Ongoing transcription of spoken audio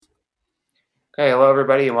Okay, hello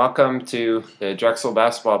everybody, and welcome to the Drexel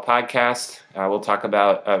Basketball Podcast. We'll talk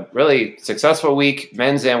about a really successful week,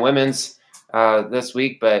 men's and women's, this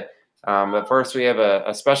week. But first, we have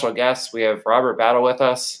a special guest. We have Robert Battle with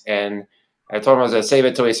us, and I told him I was going to save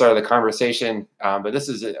it till we started the conversation. But this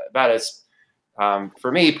is about as, for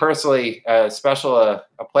me personally, special a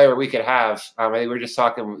player we could have. I think we're just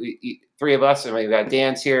talking three of us, and we've got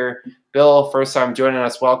Dan's here. Bill, first time joining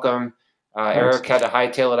us, welcome. Thanks. Eric had to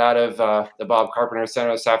hightail it out of the Bob Carpenter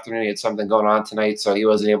Center this afternoon. He had something going on tonight, so he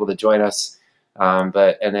wasn't able to join us. Of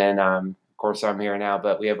course, I'm here now.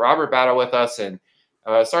 But we have Robert Battle with us, and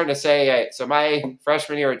I was starting to say, so my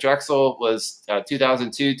freshman year at Drexel was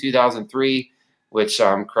 2002, 2003, which,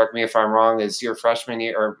 correct me if I'm wrong, is your freshman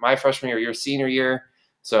year or my freshman year, your senior year.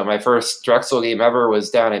 So my first Drexel game ever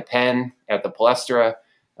was down at Penn at the Palestra,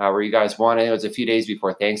 where you guys won. And it was a few days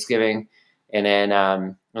before Thanksgiving. And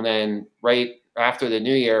then right after the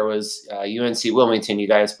new year was UNC Wilmington. You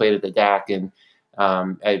guys played at the DAC, and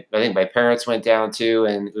I think my parents went down too,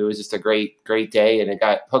 and it was just a great day. And it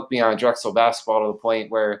got hooked me on Drexel basketball to the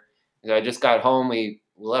point where I just got home. We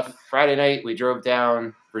left Friday night. We drove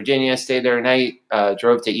down Virginia, stayed there a night,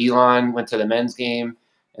 drove to Elon, went to the men's game,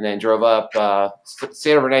 and then drove up,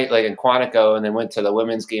 stayed overnight like in Quantico, and then went to the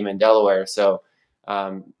women's game in Delaware. So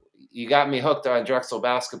you got me hooked on Drexel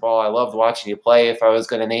basketball. I loved watching you play. If I was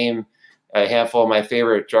going to name a handful of my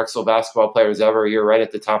favorite Drexel basketball players ever, you're right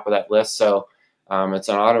at the top of that list. So it's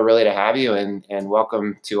an honor really to have you, and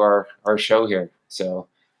welcome to our show here. So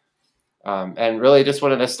and really just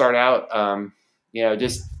wanted to start out,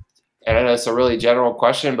 just, and I know it's a really general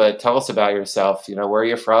question, but tell us about yourself, where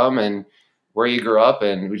you're from and where you grew up,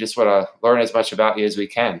 and we just want to learn as much about you as we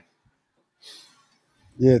can.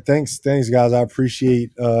 Yeah, thanks, guys. I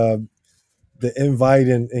appreciate the invite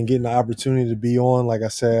and getting the opportunity to be on. Like I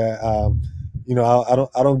said, I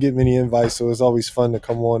don't get many invites, so it's always fun to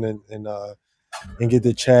come on and get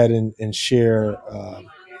to chat and share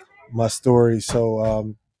my story.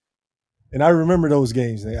 And I remember those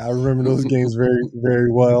games. I remember those games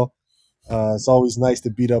very well. It's always nice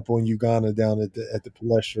to beat up on Uganda down at the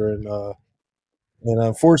Palestra, and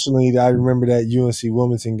unfortunately, I remember that UNC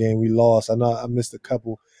Wilmington game we lost. I know I missed a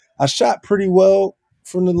couple. I shot pretty well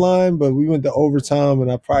from the line, but we went to overtime,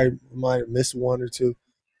 and I probably might have missed one or two.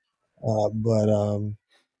 But and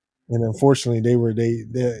unfortunately, they were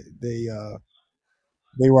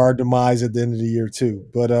our demise at the end of the year too.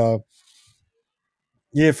 But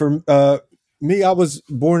yeah, for me, I was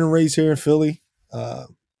born and raised here in Philly.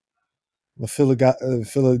 I'm a Philadelphia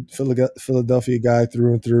guy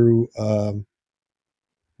through and through.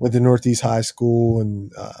 Went to Northeast High School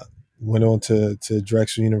and went on to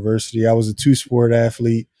Drexel University. I was a two-sport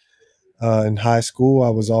athlete in high school. I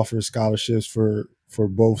was offered scholarships for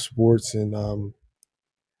both sports, and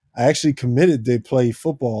I actually committed to play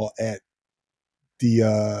football at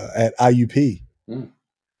IUP. Mm.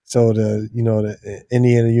 So the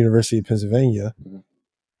Indiana University of Pennsylvania, Mm.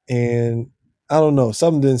 and I don't know,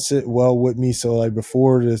 something didn't sit well with me. So like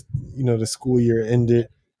before the school year ended,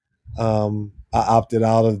 I opted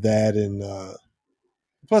out of that, and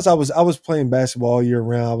plus I was playing basketball all year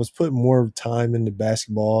round. I was putting more time into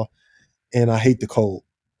basketball, and I hate the cold.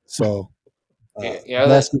 So Yeah,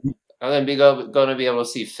 basketball. I'm going to be able to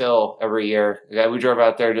see Phil every year. Yeah, we drove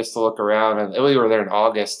out there just to look around, and we were there in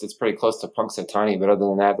August. It's pretty close to Punxsutawney, but other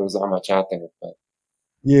than that, there was not much out there. But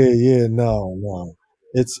Yeah, no.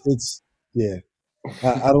 It's yeah.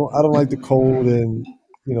 I don't like the cold, and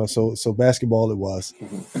so basketball it was.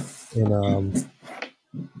 And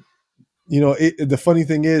the funny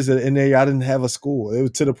thing is that in there I didn't have a school. It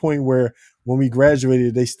was to the point where when we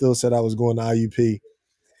graduated, they still said I was going to IUP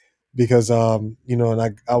because and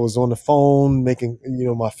I was on the phone making,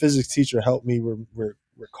 my physics teacher helped me. We're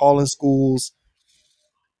calling schools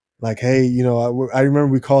like, hey, I remember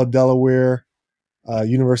we called Delaware,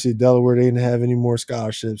 University of Delaware. They didn't have any more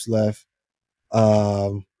scholarships left.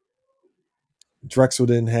 um Drexel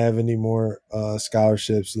didn't have any more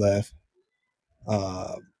scholarships left.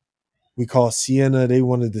 uh we called Siena. They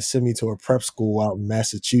wanted to send me to a prep school out in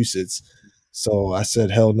Massachusetts, so I said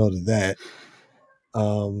hell no to that.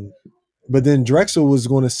 But then Drexel was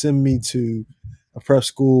going to send me to a prep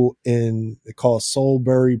school called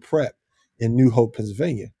Soulbury Prep in New Hope,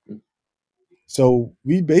 Pennsylvania. So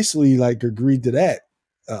we basically like agreed to that,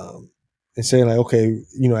 and saying like, okay,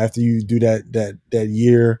 after you do that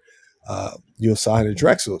year, you'll sign at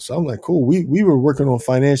Drexel. So I'm like, cool. We were working on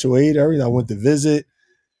financial aid. Everything. I went to visit,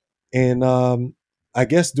 and I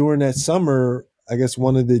guess during that summer, I guess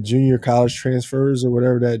one of the junior college transfers or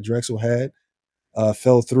whatever that Drexel had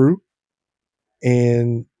fell through,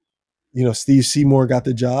 and Steve Seymour got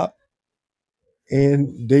the job.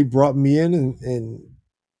 and they brought me in and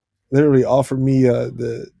literally offered me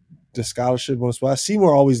the scholarship on the spot.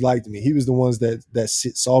 Seymour always liked me. He was the ones that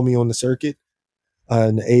saw me on the circuit,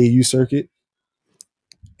 in the AAU circuit.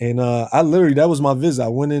 And I literally, that was my visit. I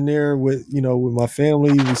went in there with my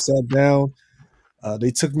family. We sat down.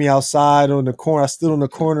 They took me outside on the corner. I stood on the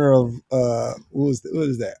corner of what is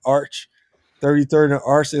that, Arch, 33rd and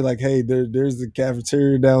Arch. They're like, hey, there's the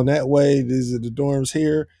cafeteria down that way. These are the dorms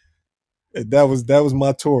here. And that was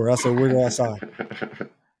my tour. I said, where do I sign?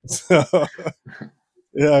 So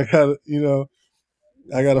yeah,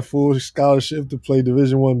 I got a full scholarship to play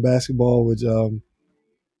Division I basketball, which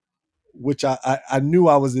I knew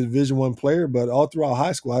I was a Division I player, but all throughout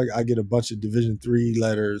high school, I get a bunch of Division III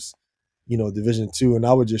letters, Division II, and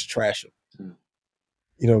I would just trash them,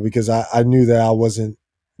 because I knew that I wasn't,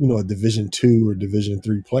 a Division II or Division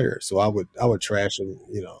III player, so I would trash them.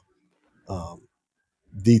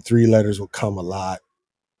 D3 letters would come a lot,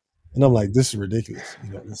 and I'm like, this is ridiculous.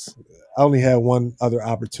 I only had one other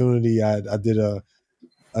opportunity. I did a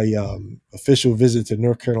official visit to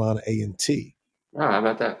North Carolina A&T, Wow, how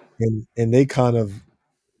about that? and they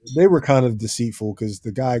were kind of deceitful because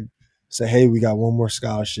the guy said, "Hey, we got one more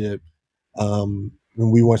scholarship, and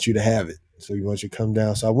we want you to have it. So we want you to come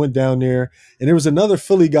down." So I went down there, and there was another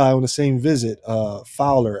Philly guy on the same visit,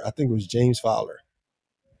 Fowler. I think it was James Fowler.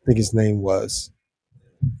 I think his name was.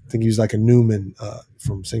 I think he was like a Newman,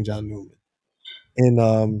 from St. John Newman,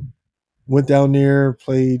 and went down there,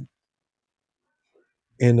 played.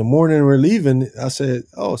 In the morning we're leaving, I said,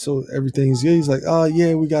 "Oh, so everything's good?" He's like, "Oh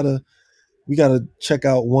yeah, we gotta check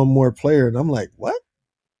out one more player," and I'm like, "What?"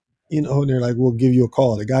 And they're like, "We'll give you a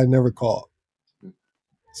call." The guy never called.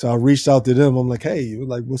 So I reached out to them. I'm like, "Hey,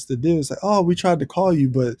 like, what's the deal?" It's like, "Oh, we tried to call you,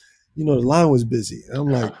 but the line was busy." And I'm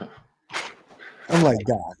like,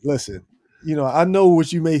 "God, listen, I know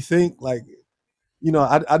what you may think. Like,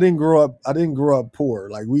 I didn't grow up. I didn't grow up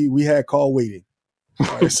poor. Like, we had call waiting. All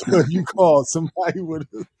right, so if you called, somebody would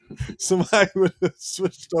have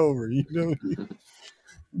switched over.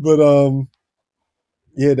 But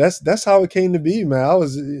yeah, that's how it came to be, man. I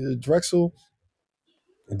was Drexel.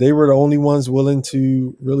 They were the only ones willing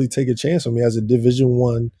to really take a chance on me as a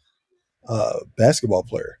Division I basketball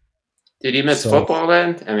player. Did you miss So, football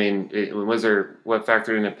then? I mean, was there what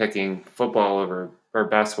factored into picking football over or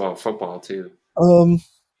basketball, football too? um,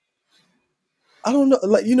 I don't know.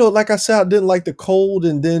 Like I said, I didn't like the cold,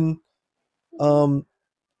 and then, um,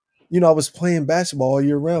 I was playing basketball all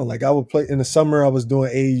year round. Like, I would play in the summer. I was doing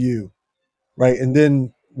AU, right, and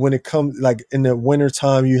then when it comes like in the winter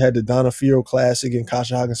time, you had the Donna Field Classic in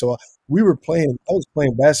Conshohocken. So we were playing. I was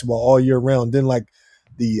playing basketball all year round. Then like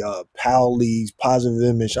the PAL leagues, Positive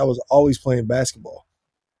Image. I was always playing basketball.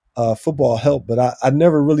 Football helped, but I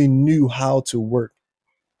never really knew how to work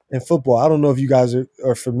in football. I don't know if you guys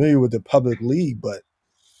are familiar with the public league, but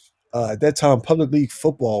at that time, public league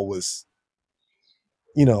football was,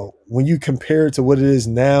 when you compare it to what it is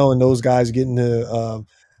now, and those guys getting to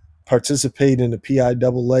participate in the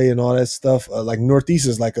PIAA and all that stuff, like Northeast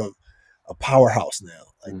is like a powerhouse now.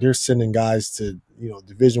 Like, Mm. they're sending guys to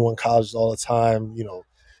Division I colleges all the time,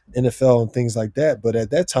 NFL and things like that. But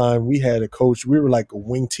at that time, we had a coach. We were like a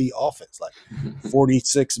wing T offense, like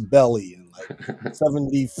 46 belly and like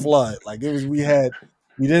 70 flood. Like, it was. We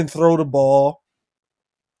didn't throw the ball,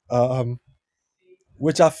 um,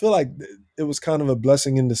 which I feel like it was kind of a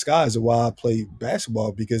blessing in disguise of why I played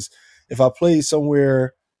basketball, because if I played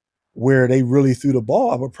somewhere where they really threw the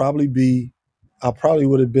ball, I probably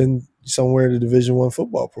would have been somewhere in the Division I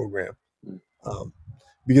football program. Um,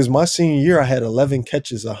 because my senior year, I had 11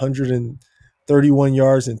 catches, 131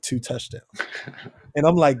 yards, and 2 touchdowns. And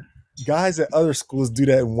I'm like, guys at other schools do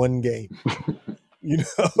that in one game, you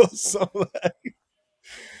know?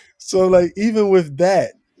 So like even with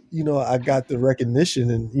that, I got the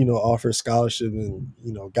recognition and, offered scholarship and,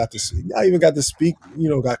 I even got to speak,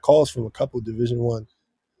 got calls from a couple of Division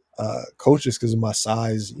I coaches because of my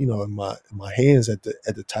size, and my hands at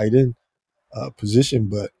the tight end position.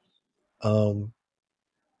 But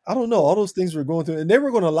I don't know. All those things were going through, and they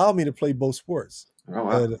were going to allow me to play both sports Oh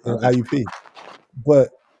wow. at Okay. IUP. But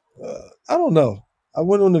I don't know. I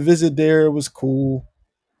went on a visit there. It was cool.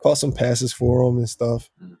 Caught some passes for them and stuff.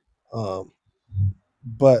 Mm. Um,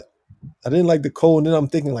 but I didn't like the cold. And then I'm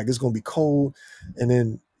thinking like it's going to be cold, and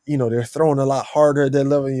then they're throwing a lot harder at that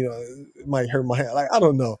level. It might hurt my hand. Like, I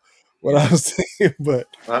don't know what Yeah. I was thinking, but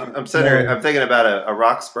Well, I'm sitting here. um, I'm thinking about a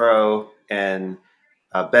Roxborough and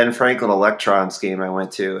Ben Franklin Electrons game I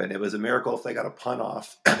went to, and it was a miracle if they got a punt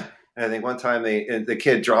off. And I think one time the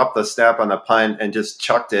kid dropped the snap on the punt and just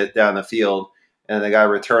chucked it down the field, and the guy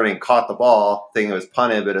returning caught the ball, thinking it was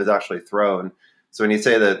punted, but it was actually thrown. So when you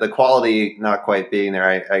say the quality not quite being there,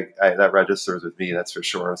 I that registers with me. That's for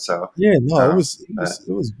sure. So, Yeah, no, it um, was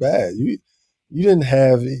it was bad. You didn't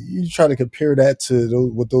have you try to compare that to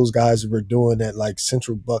what those guys were doing at like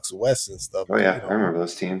Central Bucks West and stuff. oh Like yeah, I remember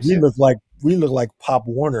those teams. we look like Pop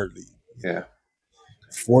Warner League. Yeah.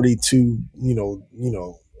 42,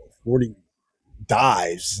 40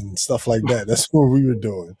 dives and stuff like that. That's what we were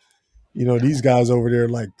doing. These guys over there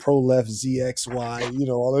like Pro Left ZXY,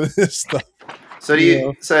 all of this stuff. So do You you?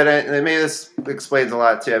 know, So that, maybe this explains a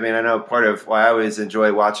lot too. I mean, I know part of why I always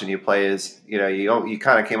enjoy watching you play is you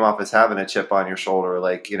kind of came off as having a chip on your shoulder,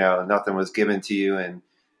 like nothing was given to you, and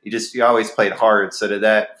you always played hard. So did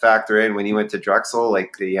that factor in when you went to Drexel,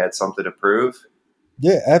 like that you had something to prove?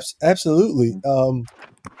 yeah, absolutely.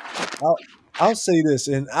 I'll I'll say this,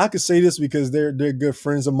 and I could say this because they're good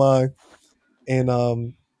friends of mine, and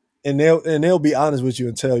they'll be honest with you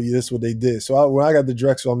and tell you this is what they did. So when I got the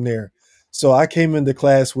Drexel, I'm there. So I came into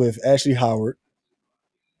class with Ashley Howard,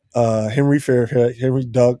 Henry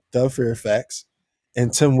Doug Fairfax,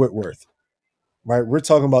 and Tim Whitworth. Right, we're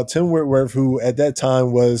talking about Tim Whitworth, who at that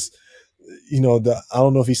time was, the I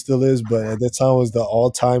don't know if he still is, but at that time was the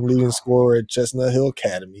all-time leading scorer at Chestnut Hill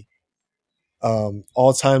Academy.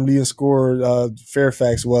 All-time leading scorer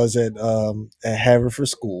Fairfax was at Haverford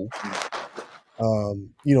School.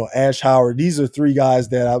 Ash Howard. These are three guys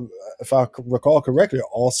that, if I recall correctly, are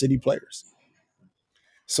all city players.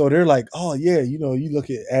 So they're like, oh yeah, you look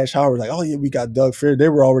at Ash Howard, like, oh yeah, we got Doug Fair. They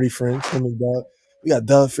were already friends, him and Doug. We got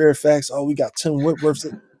Doug Fairfax. Oh, we got Tim Whitworth.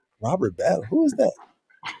 Robert Battle. Who is that?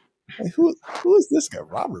 Like who is this guy?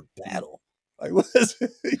 Robert Battle. Like what is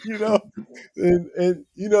you know? And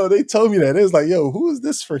they told me that. It was like, yo, who is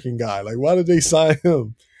this freaking guy? Like, why did they sign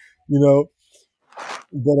him? You know?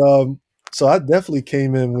 But so I definitely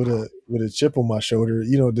came in with a chip on my shoulder,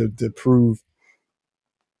 to prove,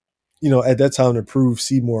 at that time to prove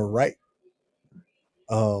Seymour right.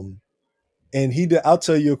 Um and he did. I'll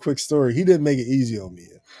tell you a quick story. He didn't make it easy on me.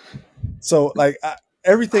 So like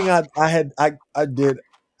everything I had I did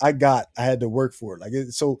I had to work for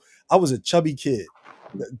it. So I was a chubby kid.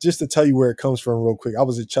 Just to tell you where it comes from real quick, I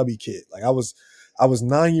was a chubby kid. Like I was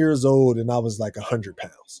 9 years old and I was like 100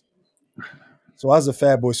 pounds. So I was a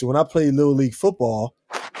fat boy. So when I played little league football,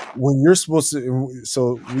 when you're supposed to,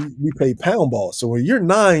 so we play pound ball. So when you're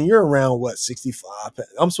 9, you're around what 65.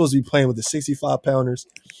 I'm supposed to be playing with the 65 pounders.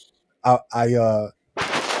 I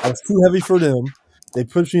was too heavy for them. They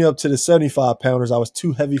pushed me up to the 75 pounders. I was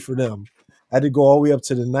too heavy for them. I had to go all the way up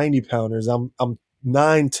to the 90 pounders. I'm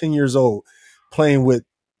 9, 10 years old playing with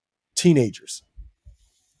teenagers.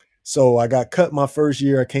 So I got cut my first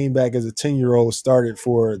year. I came back as a 10-year-old, started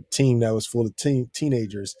for a team that was full of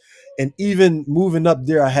teenagers. And even moving up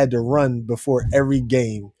there, I had to run before every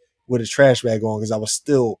game with a trash bag on because I was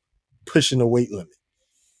still pushing the weight limit.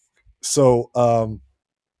 So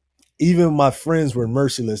even my friends were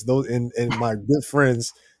merciless. Those and my good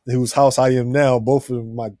friends whose house I am now, both of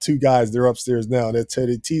my two guys, they're upstairs now. They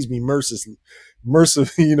tease me mercifully,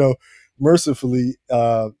 mercifully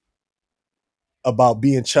about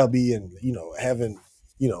being chubby and having,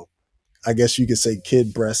 you know, I guess you could say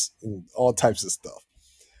kid breasts and all types of stuff.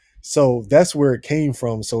 So that's where it came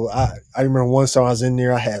from. So I remember one time I was in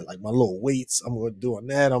there, I had like my little weights. I'm doing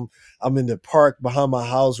that. I'm in the park behind my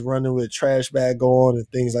house running with a trash bag on and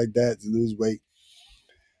things like that to lose weight.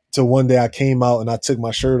 Till one day I came out and I took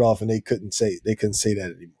my shirt off and they couldn't say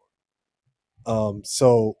that anymore.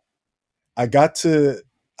 So I got to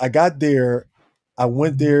I got there, I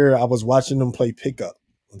went there, I was watching them play pickup.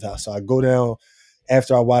 So I go down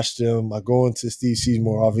after I watched them, I go into Steve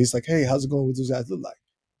Seymour office. He's like, hey, how's it going? What those guys look like?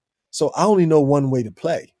 So I only know one way to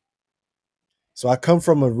play. So I come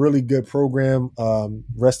from a really good program.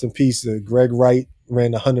 Rest in peace. Greg Wright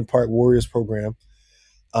ran the Hunting Park Warriors program.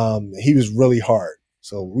 He was really hard.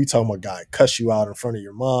 So we talking about guy cuss you out in front of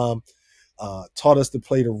your mom, taught us to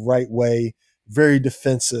play the right way, very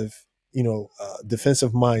defensive,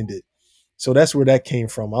 defensive minded. So that's where that came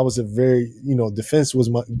from. I was a very, defense was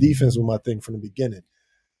my thing from the beginning.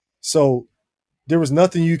 So there was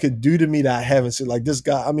nothing you could do to me that I haven't seen. Like this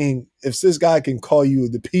guy, I mean, if this guy can call you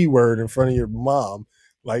the P word in front of your mom,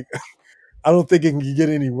 like I don't think it can get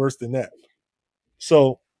any worse than that.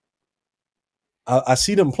 So I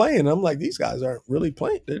see them playing. I'm like, these guys aren't really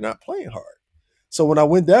playing. They're not playing hard. So when I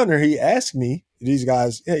went down there, he asked me, these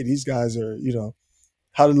guys are,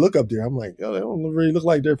 how to look up there. I'm like, yo, they don't really look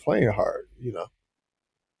like they're playing hard.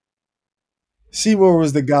 Seymour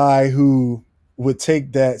was the guy who would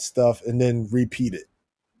take that stuff and then repeat it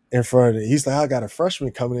in front of it. He's like, I got a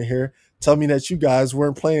freshman coming in here. Tell me that you guys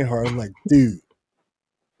weren't playing hard. I'm like, dude,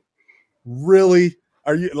 really?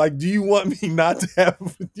 Are you like? Do you want me not to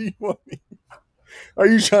have? Do you want me? Are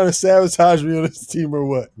you trying to sabotage me on this team or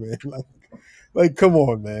what, man? Like, come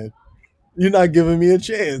on, man. You're not giving me a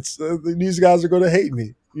chance. These guys are going to hate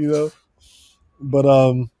me, you know. But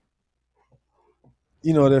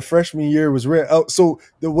their freshman year was rare. Oh, so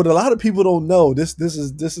what a lot of people don't know, this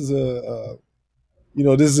is this is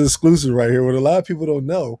exclusive right here. What a lot of people don't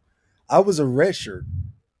know, I was a redshirt.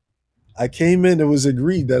 I came in. It was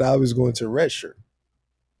agreed that I was going to redshirt.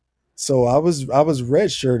 So I was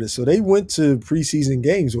redshirted. So they went to preseason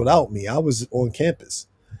games without me. I was on campus.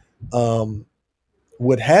 Um,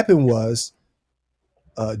 what happened was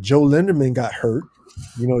Joe Linderman got hurt.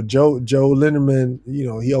 Joe Linderman.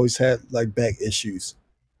 He always had like back issues,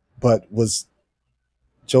 but was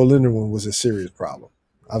Joe Linderman was a serious problem.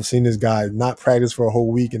 I've seen this guy not practice for a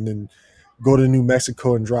whole week and then go to New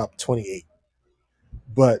Mexico and drop 28.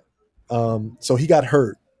 But so he got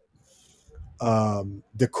hurt.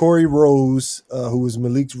 DeCorey Rose, who was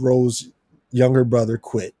Malik Rose's younger brother,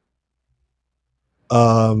 quit.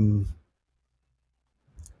 Um,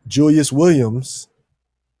 Julius Williams,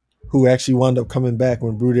 who actually wound up coming back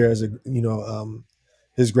when Bruder as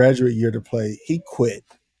his graduate year to play, he quit.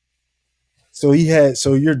 So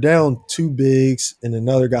you're down two bigs and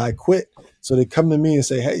another guy quit. So they come to me and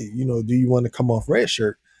say, hey, do you want to come off red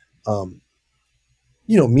shirt? Um,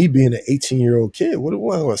 me being an 18-year-old kid, what do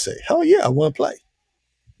I want to say? Hell yeah, I want to play.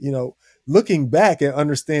 You know, Looking back and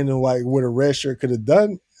understanding like what a red shirt could have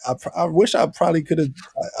done, I wish I probably could have,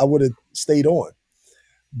 I would have stayed on.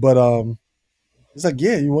 But it's like,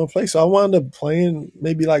 yeah, you want to play. So I wound up playing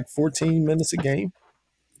maybe like 14 minutes a game.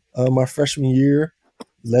 My freshman year,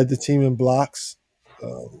 led the team in blocks.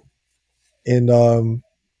 And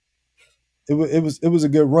it was a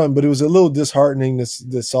good run, but it was a little disheartening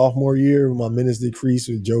this sophomore year when my minutes decreased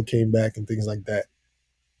when Joe came back and things like that.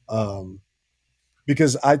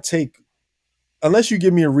 Because I take unless you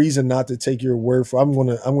give me a reason not to take your word for, I'm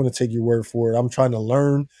gonna take your word for it. I'm trying to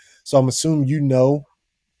learn, so I'm assuming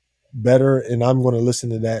better, and I'm going to listen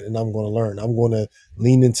to that, and I'm going to learn. I'm going to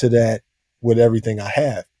lean into that with everything I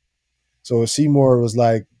have. So Seymour was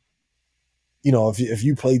like, if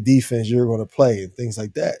you play defense, you're going to play and things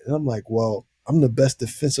like that. And I'm like, well, I'm the best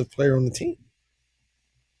defensive player on the team,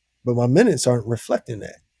 but my minutes aren't reflecting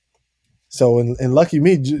that. So and lucky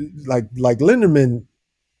me, like Linderman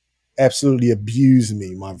absolutely abused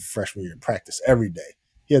me my freshman year in practice every day.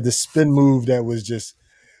 He had this spin move that was just,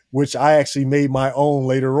 which I actually made my own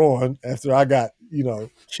later on after I got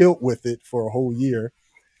killed with it for a whole year.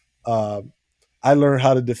 Um, I learned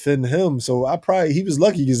how to defend him. So he was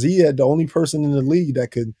lucky because he had the only person in the league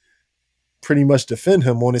that could pretty much defend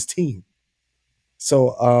him on his team.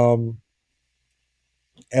 So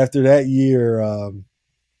after that year,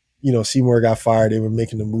 Seymour got fired. They were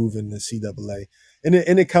making the move in the CAA, and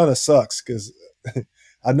it kind of sucks because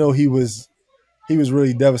I know he was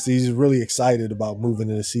really devastated. He's really excited about moving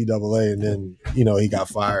to the CAA, and then he got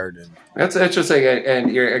fired. And That's interesting, and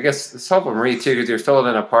I guess it's helpful for me too because you're filling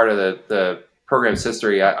in a part of the program's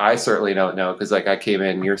history. I certainly don't know because like I came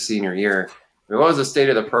in your senior year. I mean, what was the state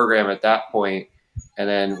of the program at that point? And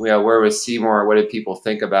then where was Seymour? What did people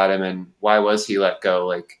think about him, and why was he let go?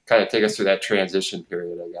 Like, kind of take us through that transition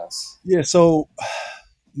period, I guess. yeah, so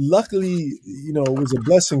luckily, it was a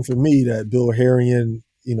blessing for me that Bill Harrion,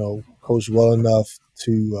 coached well enough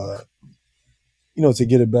to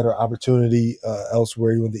get a better opportunity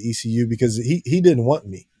elsewhere. He went to ECU because he didn't want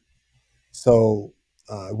me. So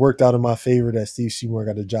it worked out in my favor that Steve Seymour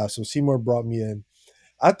got a job. So Seymour brought me in.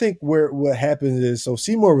 I think what happened is, so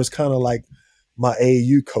Seymour was kind of like my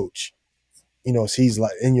AAU coach. So he's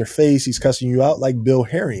like in your face, he's cussing you out like Bill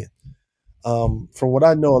Harrion. From what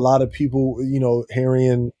I know, a lot of people,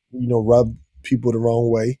 Harrion, rub people the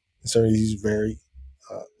wrong way. Certainly, he's very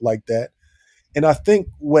like that. And I think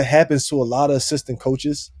what happens to a lot of assistant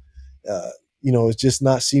coaches, uh, it's just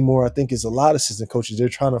not Seymour. I think it's a lot of assistant coaches. They're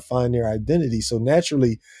trying to find their identity. So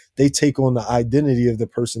naturally, they take on the identity of the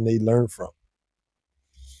person they learn from.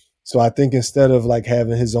 So I think instead of like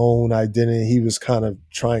having his own identity, he was kind of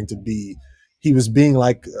he was being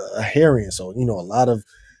like a Harrion. So, a lot of,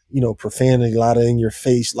 profanity, a lot of in your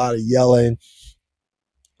face, a lot of yelling.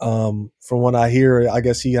 From what I hear, I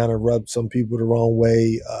guess he kind of rubbed some people the wrong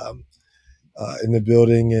way in the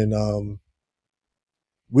building. And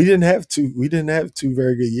we didn't have two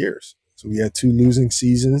very good years. So we had two losing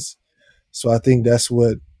seasons. So I think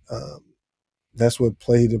um, that's what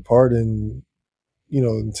played a part in,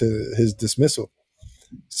 into his dismissal.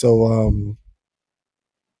 So,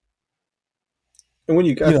 And when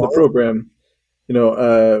you you got to the know, program,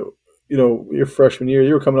 your freshman year,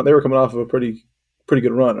 you were coming. They were coming off of a pretty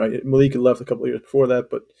good run, right? Malik had left a couple of years before that,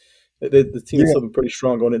 but the team has Yeah, still been pretty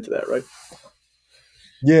strong going into that, right?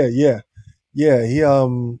 yeah.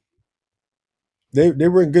 They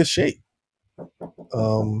were in good shape.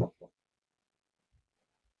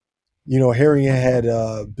 Harriet had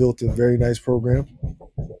built a very nice program,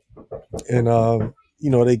 and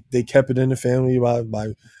they kept it in the family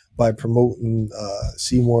by promoting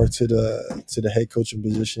Seymour to the head coaching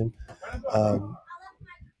position.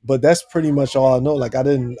 But that's pretty much all I know. Like I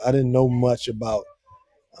didn't know much about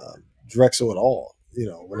Drexel at all.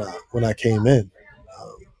 When I came in,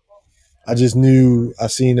 um, I just knew I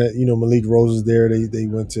seen that Malik Rose was there. They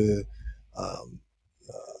went to um,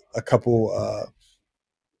 a couple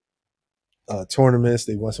tournaments.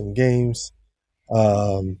 They won some games,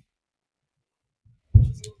 um,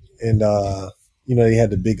 and they had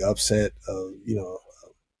the big upset of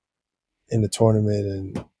in the tournament,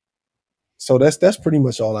 and so that's pretty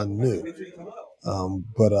much all I knew.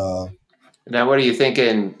 But Now, what are you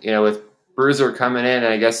thinking? With Bruiser coming in,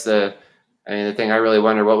 I guess the thing I really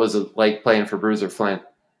wonder, what was it like playing for Bruiser Flint?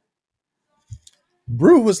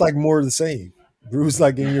 Brew was like more of the same. Brew was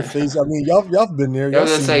like in your face. I mean, y'all been there. I Y'all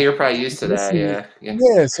was gonna say seen. you're probably used to Y'all that, seen it. yeah, yeah.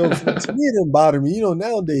 Yeah. So to me, it didn't bother me.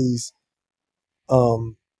 Nowadays,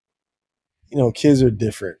 um, kids are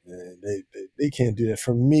different. Man. They can't do that.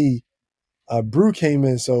 For me, Brew came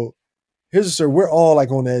in. So here's the story. We're all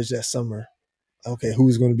like on the edge that summer. Okay,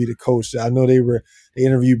 who's going to be the coach? I know they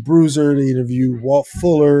interviewed Bruiser. They interviewed Walt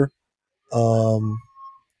Fuller. Um,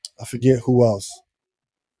 I forget who else.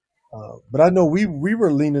 But I know we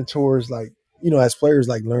were leaning towards like as players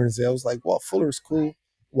like learning. I was like Walt Fuller's cool.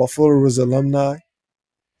 Walt Fuller was alumni.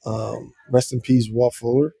 Rest in peace, Walt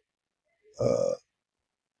Fuller. Uh,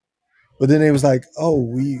 but then they was like,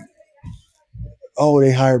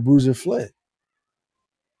 they hired Bruiser Flint,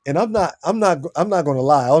 and I'm not going to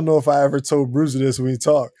lie. I don't know if I ever told Bruiser this when we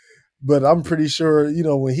talked, but I'm pretty sure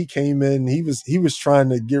when he came in, he was trying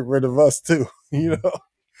to get rid of us too.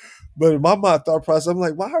 But in my thought process, I'm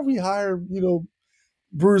like, why are we hiring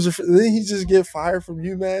Bruiser? Didn't he just get fired from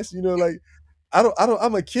UMass? Like I don't.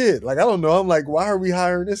 I'm a kid. Like I don't know. I'm like, why are we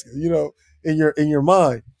hiring this? In your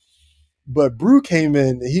mind. But Brew came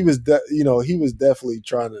in. He was definitely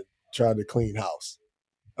trying to clean house.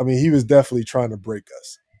 I mean, he was definitely trying to break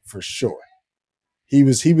us for sure. He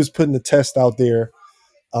was putting the test out there,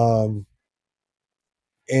 um,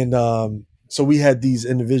 and so we had these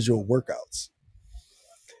individual workouts.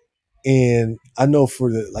 And I know for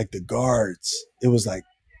the guards, it was like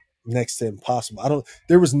next to impossible.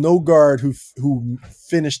 There was no guard who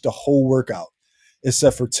finished the whole workout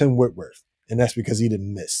except for Tim Whitworth, and that's because he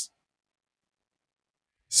didn't miss.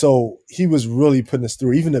 So he was really putting us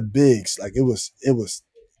through. Even the bigs, like it was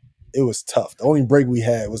tough. The only break we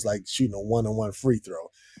had was like shooting a 1-on-1 free throw.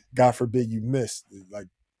 God forbid you missed. Like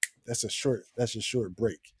that's a short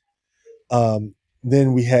break.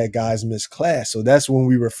 Then we had guys miss class, so that's when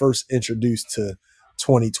we were first introduced to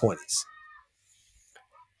 2020s,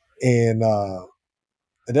 and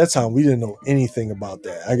at that time we didn't know anything about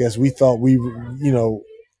that. I guess we thought we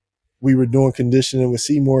were doing conditioning with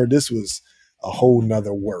Seymour. This was a whole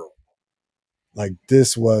nother world. Like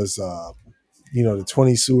this was the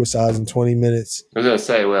 20 suicides in 20 minutes. I was gonna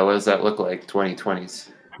say, well, what does that look like? 2020s.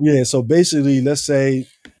 Yeah, so basically let's say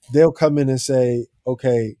they'll come in and say,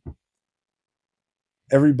 okay,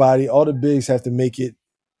 everybody, all the bigs have to make it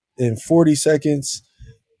in 40 seconds.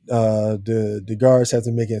 The guards have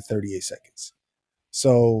to make it in 38 seconds.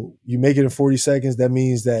 So you make it in 40 seconds, that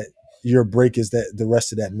means that your break is that the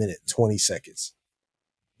rest of that minute, 20 seconds.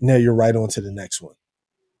 Now you're right on to the next one.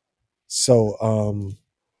 So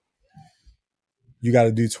you got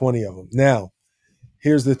to do 20 of them. Now,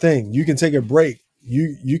 here's the thing. You can take a break.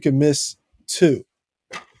 You can miss 2,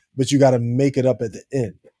 but you got to make it up at the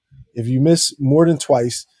end. If you miss more than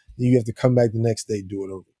twice, you have to come back the next day, do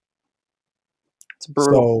it over. It's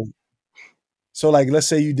brutal. So like, let's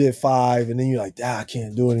say you did 5 and then you're like, I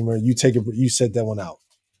can't do it anymore. You set that one out.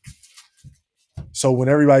 So when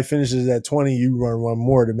everybody finishes at 20, you run one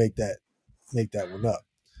more to make that one up.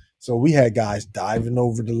 So we had guys diving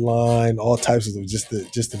over the line, all types of them, just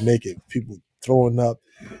to make it. People throwing up,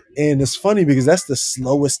 and it's funny because that's the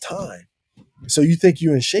slowest time. So you think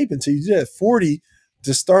you're in shape until you do that. 40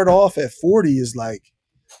 to start off at 40 is like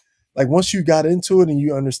once you got into it and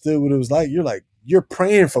you understood what it was like, you're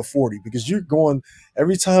praying for 40 because you're going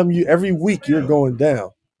every week you're going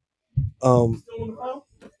down.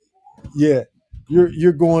 Yeah,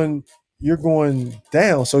 you're going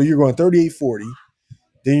down. So you're going 38, 40.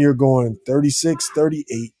 Then you're going 36,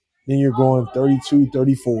 38. Then you're going 32,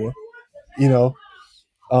 34. You know,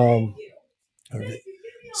 um,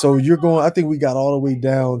 So you're going, I think we got all the way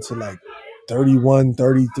down to like 31,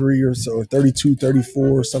 33 or so, or 32, 34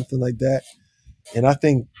 or something like that. And I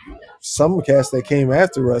think some cast that came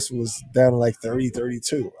after us was down to like 30,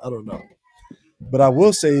 32. I don't know. But I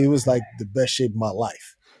will say it was like the best shape of my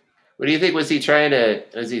life. What do you think? Was he trying to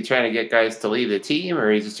get guys to leave the team,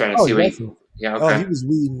 or he's just trying to Oh, see what definitely. yeah, Oh, okay. he was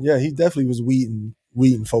weeding. Yeah, he definitely was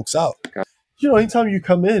weeding folks out. Okay. Anytime you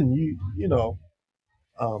come in,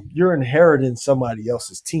 you're inheriting somebody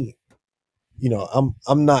else's team.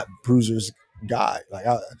 I'm not Bruiser's guy.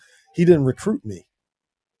 He didn't recruit me.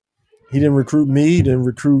 He didn't recruit me. He didn't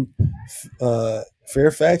recruit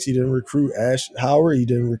Fairfax. He didn't recruit Ash Howard. He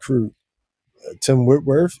didn't recruit Tim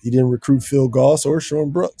Whitworth. He didn't recruit Phil Goss or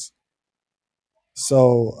Sean Brooks.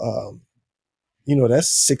 So,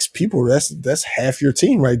 that's 6 people. That's half your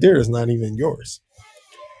team right there. It's not even yours.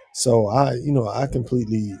 So I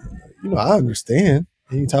completely, I understand.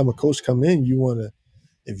 Anytime a coach come in, you want to,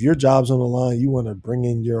 if your job's on the line, you want to bring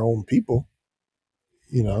in your own people.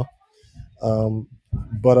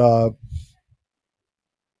 But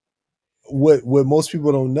what most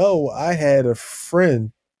people don't know, I had a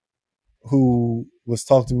friend who was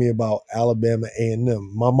talking to me about Alabama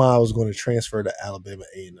A&M. My mom was going to transfer to Alabama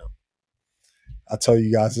A&M. I'll tell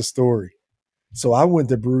you guys a story. So I went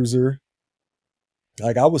to Bruiser.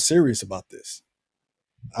 Like, I was serious about this.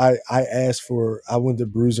 I went to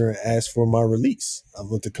Bruiser and asked for my release. I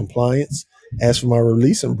went to compliance, asked for my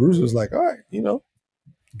release, and Bruiser was like, all right,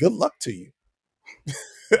 good luck to you.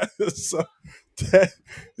 So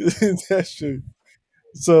that's true.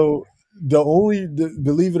 So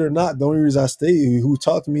believe it or not, the only reason I stayed, who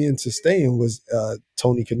talked me into staying, was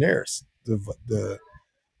Tony Canaris, the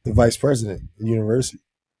vice president of the university.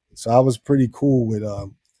 So I was pretty cool with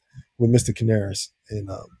Mr. Canaris, and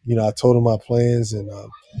I told him my plans, and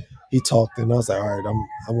he talked, and I was like, all right,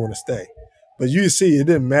 I want to stay. But you see, it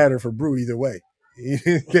didn't matter for Brew either way.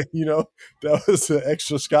 That was an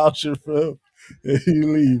extra scholarship for him. He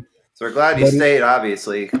leave. So we're glad you stayed,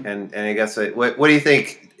 obviously. And I guess what do you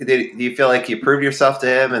think? Do you feel like you proved yourself to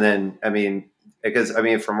him? And then, because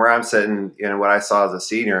from where I'm sitting, what I saw as a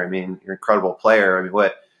senior, you're an incredible player.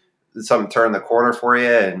 What did something turn the corner for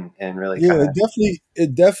you and really? Yeah,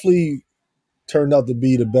 it definitely turned out to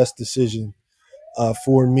be the best decision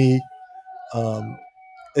for me.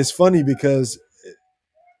 It's funny because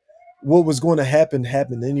what was going to happen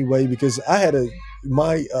happened anyway, because I had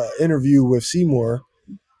my interview with Seymour,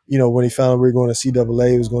 when he found out we were going to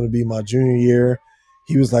CAA, it was going to be my junior year.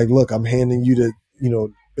 He was like, look, I'm handing you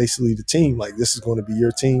basically the team. Like, this is going to be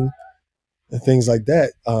your team and things like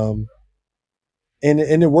that. And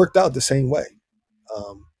it worked out the same way.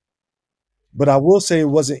 But I will say it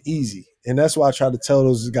wasn't easy. And that's why I tried to tell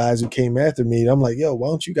those guys who came after me. I'm like, yo, why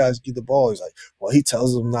don't you guys get the ball? He's like, well, he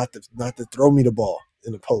tells them not to throw me the ball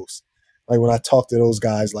in the post. Like, when I talk to those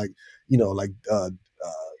guys, like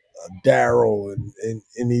Daryl and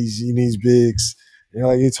these bigs,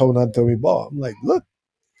 like, he told me not to throw me the ball. I'm like, look,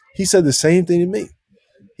 he said the same thing to me.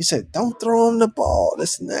 He said, don't throw him the ball,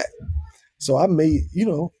 this and that. So I made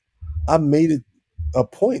it a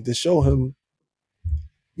point to show him,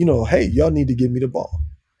 hey, y'all need to give me the ball.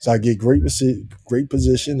 So I get great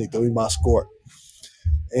position. They throw me my score.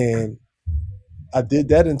 And I did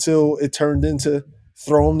that until it turned into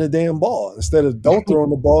throwing the damn ball. Instead of don't throw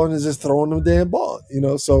the ball, and it's just throwing the damn ball.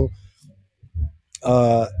 So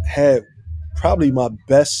had probably my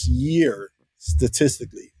best year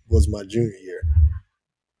statistically was my junior year.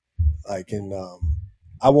 Like, and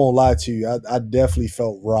I won't lie to you, I definitely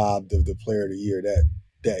felt robbed of the player of the year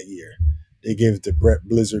that year. They gave it to Brett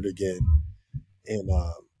Blizzard again. And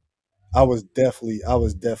I was definitely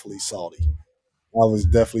salty. I was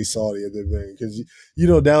definitely salty at the beginning because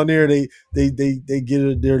down there they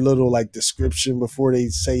get their little like description before they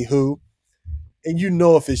say who, and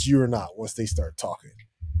if it's you or not once they start talking.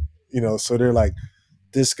 So they're like,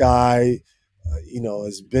 this guy,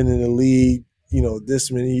 has been in the league,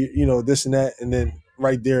 this many, this and that, and then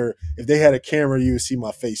right there, if they had a camera, you would see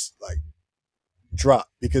my face like drop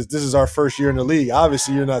because this is our first year in the league.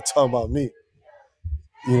 Obviously, you're not talking about me.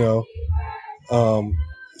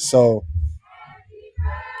 So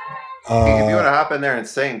if you want to hop in there and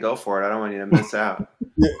sing, go for it. I don't want you to miss out.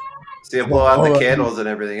 Yeah. See you blow out the candles and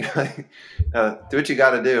everything. Do what you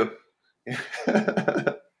got to do.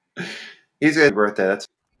 He's a good birthday. That's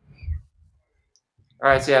all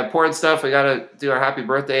right. So yeah, important stuff. We got to do our happy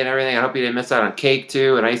birthday and everything. I hope you didn't miss out on cake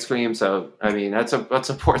too and ice cream. So that's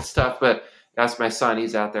important stuff. But that's my son.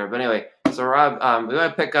 He's out there. But anyway, so Rob, we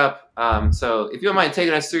want to pick up. So if you don't mind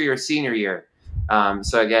taking us through your senior year.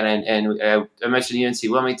 So again, and I mentioned UNC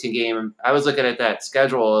Wilmington game. I was looking at that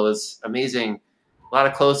schedule. It was amazing. a lot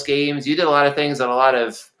of close games. You did a lot of things that a lot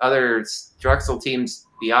of other Drexel teams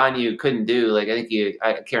beyond you couldn't do. Like I think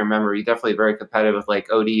I can't remember. You're definitely very competitive with like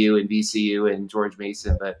ODU and VCU and George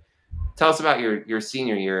Mason. But tell us about your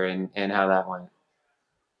senior year and how that went.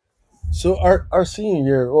 So our senior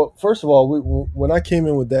year, well, first of all, when I came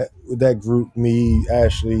in with that group, me,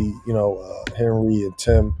 Ashley, Henry and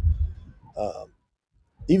Tim, um,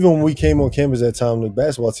 even when we came on campus at that time, the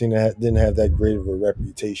basketball team didn't have that great of a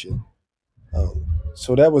reputation.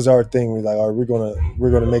 So that was our thing. We're like, all right,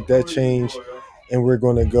 we're gonna make that change, and we're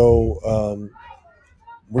gonna go to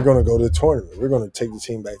the tournament. We're gonna take the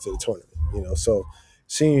team back to the tournament. So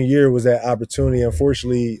senior year was that opportunity.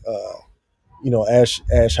 Unfortunately, Ash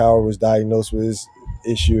Howard was diagnosed with his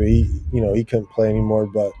issue. He couldn't play anymore.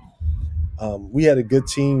 But we had a good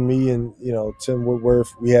team. Me and Tim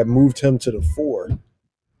Woodworth. We had moved him to the 4.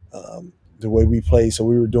 The way we played, so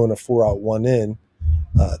we were doing a 4 out 1 in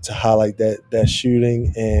to highlight that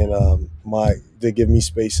shooting and to give me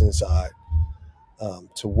space inside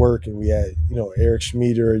to work. And we had Eric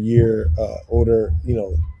Schmieder, a year older,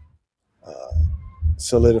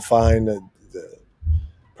 solidifying the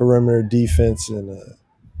perimeter defense and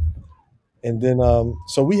then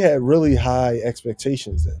so we had really high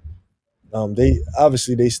expectations then.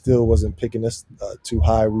 They still wasn't picking us too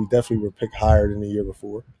high. We definitely were picked higher than the year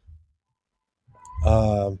before.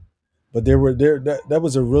 But that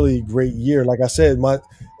was a really great year. Like I said,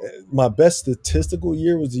 my best statistical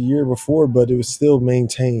year was the year before, but it was still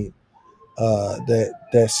maintained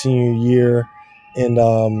that senior year, and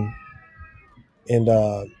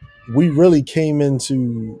we really came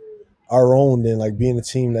into our own then, like being a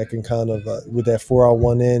team that can kind of with that 4 out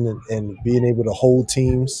 1 in and being able to hold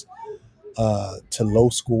teams to low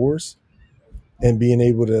scores and being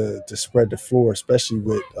able to spread the floor, especially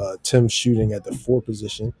with Tim shooting at the 4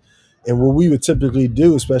 position. And what we would typically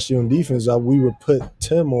do, especially on defense, we would put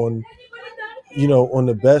Tim on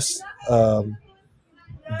the best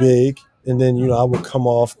big, and then I would come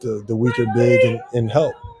off the weaker big and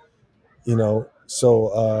help.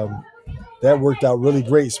 So that worked out really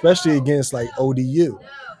great, especially against like ODU.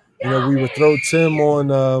 We would throw Tim on.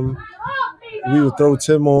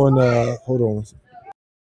 Hold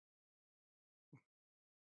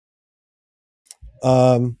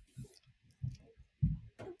on.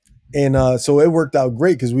 And so it worked out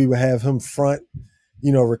great because we would have him front,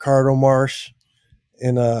 Ricardo Marsh,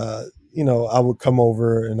 and I would come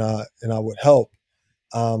over and I would help.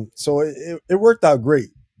 So it worked out great,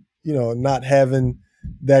 not having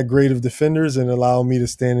that great of defenders and allowing me to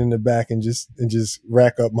stand in the back and just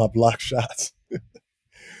rack up my block shots.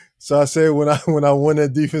 So I say when I won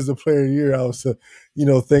that defensive player of the year, I was to,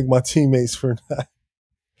 thank my teammates for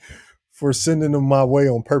sending them my way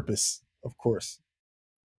on purpose, of course.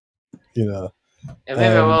 And maybe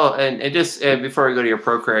and just before we go to your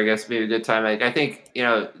pro career, I guess maybe a good time. Like I think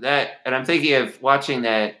that, and I'm thinking of watching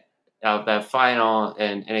that final,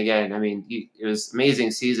 and again, I mean, it was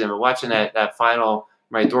amazing season, but watching that final,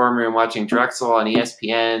 my dorm room, watching Drexel on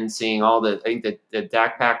ESPN, seeing all I think the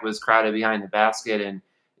DAC pack was crowded behind the basket, and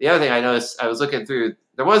the other thing I noticed, I was looking through,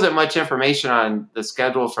 there wasn't much information on the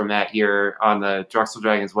schedule from that year on the Drexel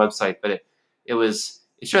Dragons website, but it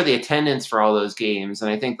showed the attendance for all those games,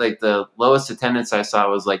 and I think like the lowest attendance I saw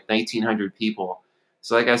was like 1,900 people.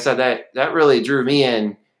 So like I said, that really drew me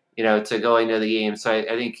in, to going to the game. So I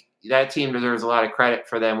think that team deserves a lot of credit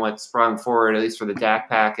for them what sprung forward, at least for the DAC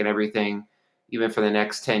pack and everything, even for the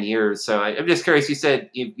next 10 years. So I'm just curious. You said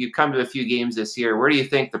you've come to a few games this year. Where do you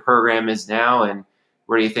think the program is now, and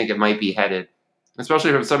where do you think it might be headed,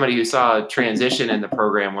 especially from somebody who saw a transition in the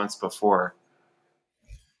program once before?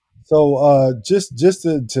 So just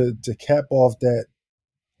to cap off that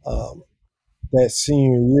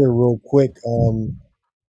senior year real quick,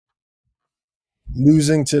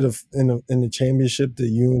 losing in the championship to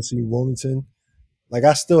UNC Wilmington, like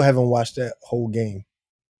I still haven't watched that whole game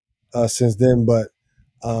since then, but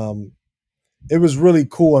it was really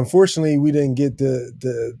cool. Unfortunately, we didn't get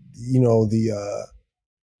the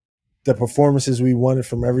performances we wanted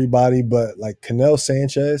from everybody, but like Canel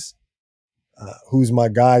Sanchez, who's my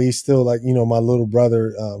guy, he's still like my little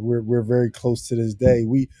brother. We're very close to this day.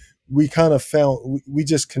 We kind of found we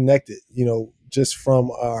just connected, just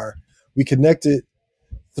from we connected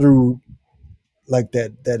through like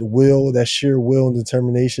that sheer will and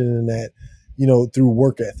determination, and that through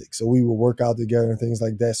work ethic. So we would work out together and things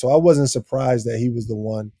like that. So I wasn't surprised that he was the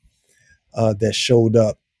one that showed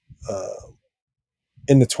up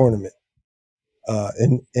in the tournament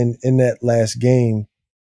in that last game.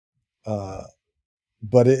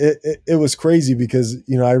 But it was crazy because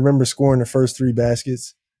I remember scoring the first 3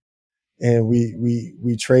 baskets, and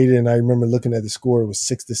we traded. And I remember looking at the score; it was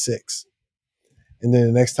 6-6. And then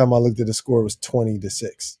the next time I looked at the score, it was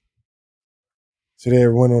 20-6. So they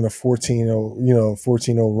went on a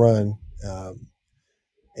 14-0 run,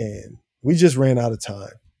 and we just ran out of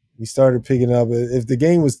time. We started picking up. If the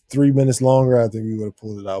game was 3 minutes longer, I think we would have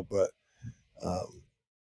pulled it out.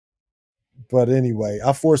 But anyway,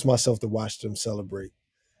 I forced myself to watch them celebrate,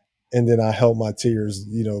 and then I held my tears,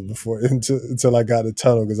 before until I got a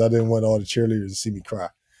tunnel because I didn't want all the cheerleaders to see me cry.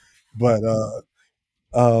 But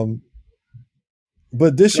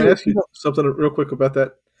but this Can I year, ask you something real quick about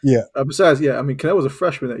that? yeah, Besides, yeah, I mean, Cannell was a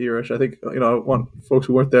freshman that year. I think I want folks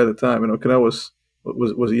who weren't there at the time. Cannell was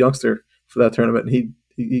a youngster for that tournament, and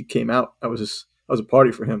he came out. I was a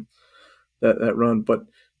party for him that run. But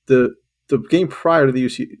the game prior to the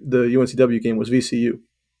UNCW game was VCU,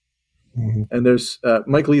 mm-hmm. and there's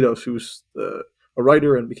Mike Litos, who's a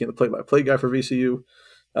writer and became the play-by-play guy for VCU,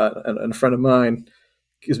 and a friend of mine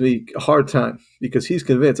gives me a hard time because he's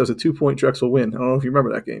convinced that was a 2-point Drexel win. I don't know if you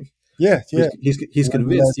remember that game. Yeah. He's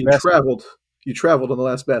convinced you traveled on the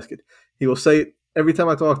last basket. He will say it every time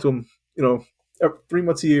I talk to him. 3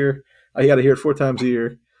 months a year. I got to hear it 4 times a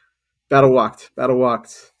year. Battle walked.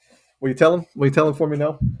 Will you tell him? Will you tell him for me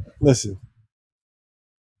now? Listen,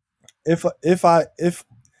 if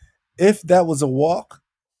that was a walk,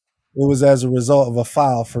 it was as a result of a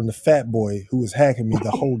foul from the fat boy who was hacking me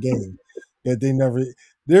the whole game. That they never.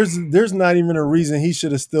 There's not even a reason he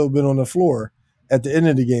should have still been on the floor at the end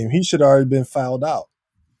of the game. He should have already been fouled out.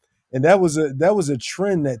 And that was a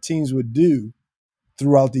trend that teams would do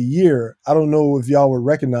throughout the year. I don't know if y'all would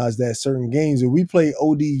recognize that certain games. If we play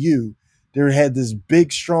ODU, they had this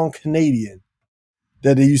big, strong Canadian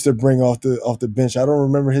that they used to bring off the bench. I don't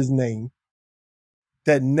remember his name.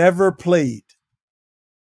 That never played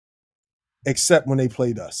except when they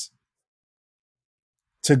played us.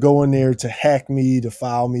 To go in there to hack me, to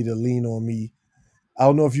foul me, to lean on me. I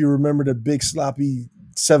don't know if you remember the big sloppy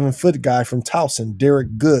 7-foot guy from Towson,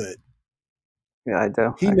 Derek Good. Yeah, I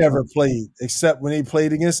do. He never played except when he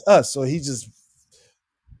played against us. So he just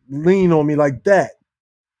leaned on me like that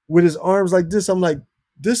with his arms like this. I'm like,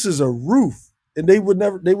 this is a roof. And they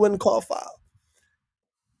wouldn't call foul.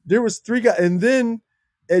 There was 3 guys. And then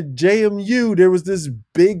at JMU, there was this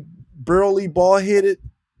big, burly, ball-headed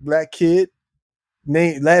black kid.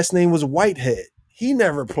 Last name was Whitehead. He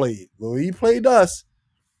never played. Well, he played us,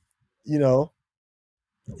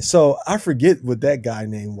 So I forget what that guy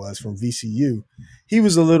name was from VCU. He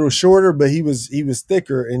was a little shorter, but he was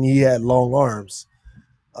thicker and he had long arms.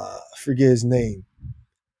 I forget his name.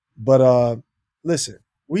 But listen,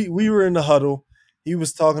 we were in the huddle. He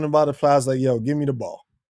was talking about the play. I was like, yo, give me the ball.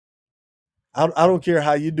 I don't care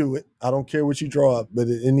how you do it. I don't care what you draw up, but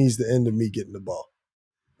it needs to end of me getting the ball.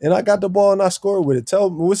 And I got the ball and I scored with it. Tell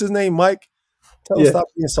him, what's his name, Mike? Tell him stop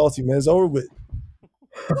being salty, man. It's over with.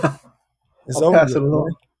 It's over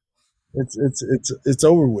with. It's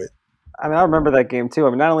over with. I mean, I remember that game too. I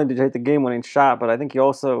mean, not only did you hit the game-winning shot, but I think you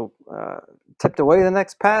also tipped away the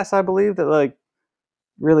next pass. I believe that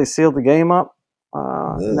really sealed the game up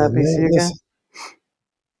in that VCU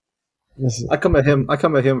game. I come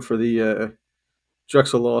at him for the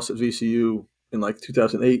Drexel loss at VCU in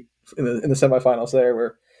 2008 in the semifinals there,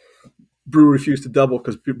 where Brew refused to double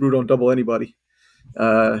because Brew don't double anybody.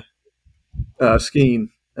 Skeen,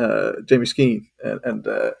 Jamie Skeen, and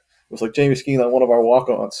it was Jamie Skeen on one of our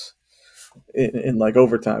walk-ons in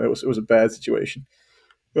overtime. It was a bad situation.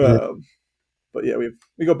 But yeah, we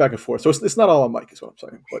go back and forth. So it's not all on Mike, is what I'm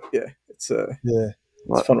saying. But yeah, it's a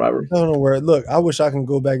fun rivalry. I don't know where. Look, I wish I can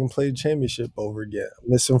go back and play the championship over again.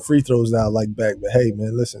 Miss some free throws now back, but hey,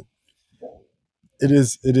 man, listen. It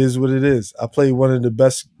is what it is. I played one of the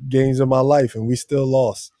best games of my life, and we still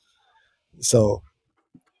lost. So,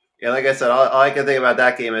 yeah, like I said, all I can think about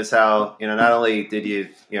that game is how not only did you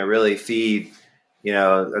really feed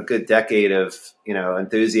a good decade of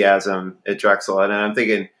enthusiasm at Drexel, and I'm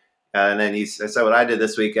thinking, and then I said what I did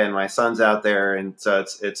this weekend. My son's out there, and so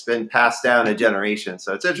it's been passed down a generation.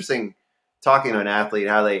 So it's interesting talking to an athlete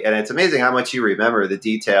and it's amazing how much you remember the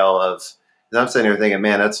detail of. And I'm sitting here thinking,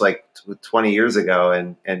 man, that's 20 years ago,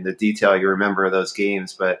 and the detail you remember of those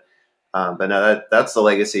games. But no, that's the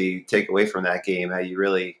legacy you take away from that game. How you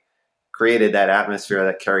really created that atmosphere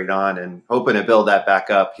that carried on, and hoping to build that back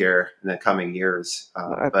up here in the coming years.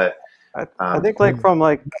 I think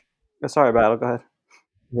sorry, Battle. Go ahead.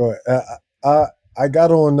 Go ahead. I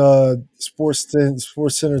got on Sports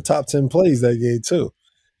Center top 10 plays that game too.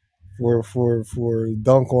 For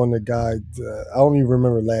dunk on the guy. I don't even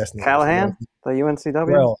remember last name. Callahan, the UNCW.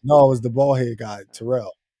 Terrell. No, it was the ball head guy,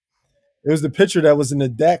 Terrell. It was the pitcher that was in the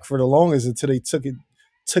deck for the longest until they took it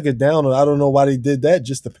took it down, and I don't know why they did that,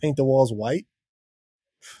 just to paint the walls white.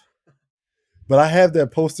 But I have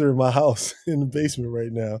that poster in my house in the basement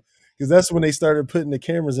right now because that's when they started putting the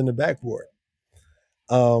cameras in the backboard.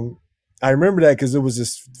 I remember that because it was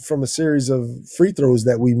just from a series of free throws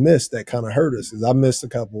that we missed that kind of hurt us. Because I missed a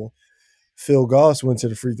couple. Phil Goss went to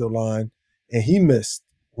the free throw line and he missed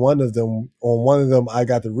one of them. On one of them, I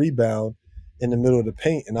got the rebound in the middle of the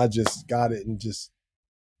paint and I just got it and just,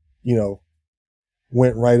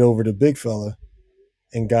 went right over the big fella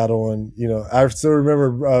and got on. I still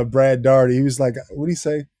remember Brad Daugherty. He was like, what did he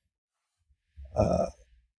say?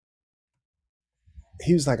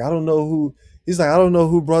 He was like, I don't know who. He's like, I don't know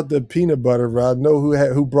who brought the peanut butter, but I know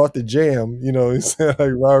who brought the jam. He said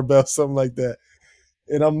like Robert Bell, something like that.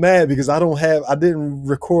 And I'm mad because I don't have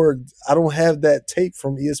that tape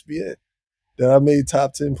from ESPN that I made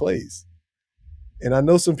top 10 plays. And I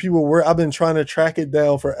know some people I've been trying to track it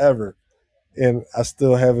down forever and I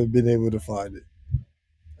still haven't been able to find it,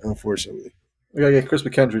 unfortunately. We gotta get Chris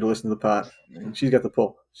McKendry to listen to the pod. She's got the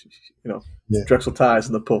pull. Yeah. Drexel ties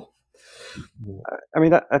in the pull. I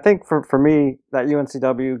mean, I think for me, that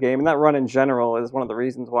UNCW game and that run in general is one of the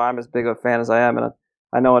reasons why I'm as big of a fan as I am. And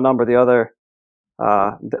I know a number of the other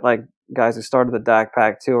like guys who started the DAC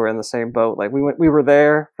Pack too are in the same boat. Like we were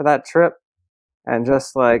there for that trip, and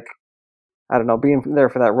just like, I don't know, being there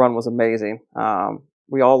for that run was amazing.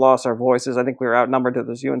 We all lost our voices. I think we were outnumbered to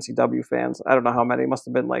those UNCW fans. I don't know how many. It must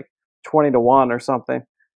have been like 20-1 or something. And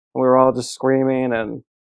we were all just screaming and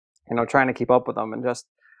trying to keep up with them, and just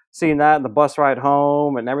seeing that and the bus ride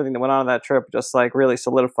home and everything that went on that trip just like really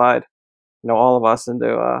solidified all of us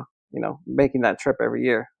into making that trip every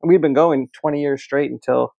year. And we've been going 20 years straight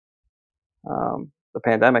until the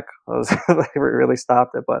pandemic was really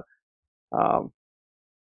stopped it. But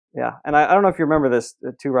yeah, and I don't know if you remember this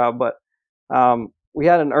too, Rob, but we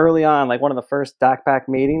had an early on, like one of the first DAC Pack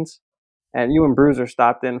meetings, and you and Bruiser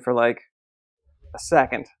stopped in for like a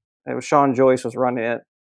second. It was Sean Joyce was running it.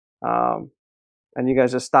 And you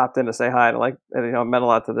guys just stopped in to say hi, to it meant a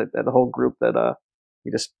lot to the whole group that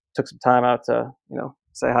you just took some time out to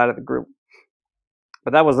say hi to the group.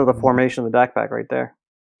 But that was the formation of the DAC Pack right there.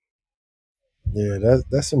 Yeah,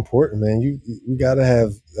 that's important, man. You got to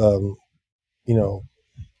have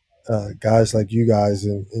guys like you guys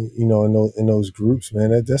and in those groups,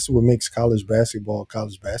 man. That's what makes college basketball.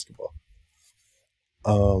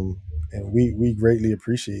 And we greatly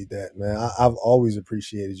appreciate that, man. I've always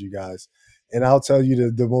appreciated you guys. And I'll tell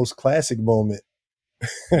you the most classic moment.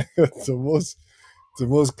 the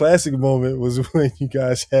most classic moment was when you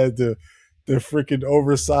guys had the freaking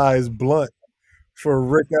oversized blunt for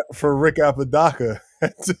Rick Apodaca.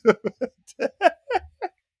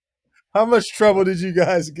 How much trouble did you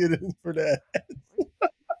guys get in for that?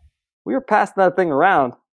 We were passing that thing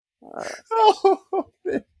around. Oh,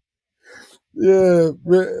 man. Yeah,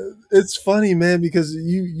 it's funny, man, because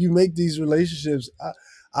you make these relationships.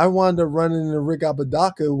 I wound up running into Rick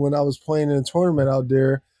Apodaca when I was playing in a tournament out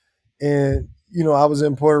there, and I was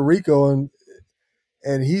in Puerto Rico,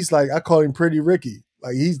 and he's like, I call him Pretty Ricky,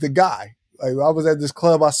 like he's the guy. Like I was at this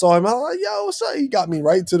club, I saw him, I was like, yo, what's up? He got me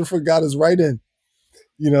right to the front, got us right in,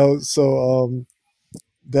 So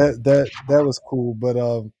that was cool, but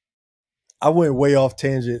I went way off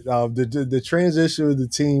tangent. The transition of the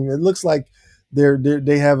team, it looks like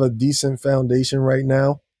they have a decent foundation right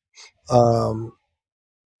now.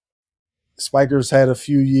 Spiker's had a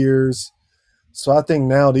few years, so I think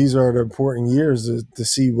now these are the important years to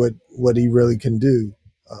see what he really can do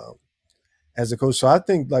as a coach. So I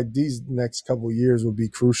think like these next couple of years will be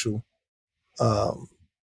crucial.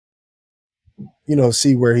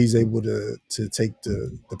 See where he's able to take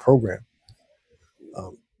the program.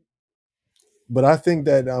 But I think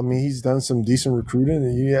that he's done some decent recruiting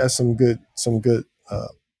and he has some good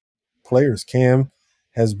players. Cam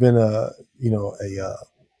has been a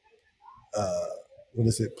what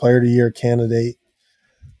is it, player of the year candidate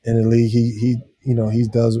in the league. He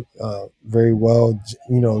does very well.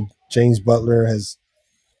 James Butler has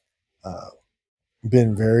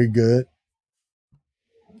been very good.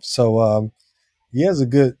 So he has a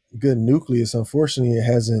good nucleus. Unfortunately, it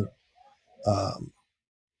hasn't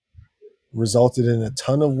resulted in a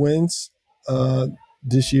ton of wins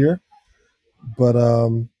this year. But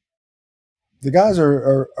the guys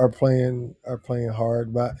are playing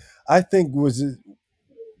hard. But I think what's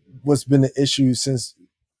been the issue since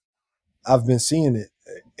I've been seeing it,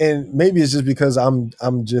 and maybe it's just because I'm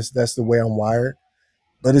just that's the way I'm wired.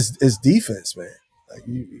 But it's defense, man. Like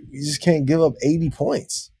you just can't give up 80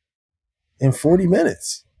 points in 40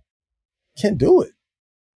 minutes. Can't do it.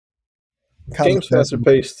 college games faster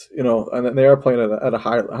basketball. paced, and then they are playing at a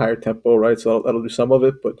higher tempo, right? So that'll do some of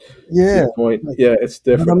it. But to Yeah. your point, Like, yeah, it's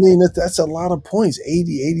but I different. mean, that's a lot of points,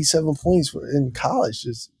 80, 87 points in college.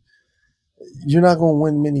 You're not going to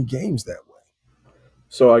win many games that way.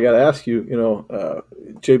 So I got to ask you,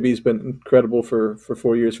 JB's been incredible for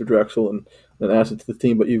 4 years for Drexel and an asset to the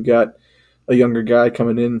team, but you've got a younger guy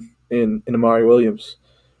coming in Amari Williams,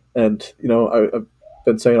 and I've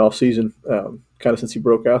been saying all season, kind of since he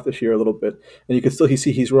broke out this year a little bit, and you can still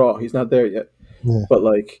see he's raw. He's not there yet, Yeah. but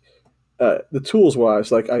like the tools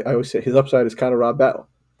wise, like I always say, his upside is kind of Rob Battle,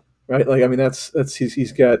 right? Like I mean, that's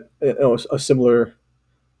he's got a similar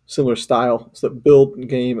style, so build and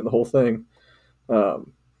game and the whole thing.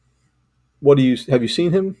 Um, what do you have you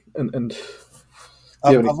seen him and do you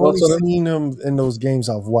have any I've only thoughts on him? seen him in those games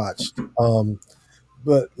I've watched.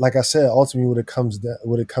 But like I said, ultimately, what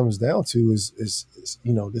it comes down to is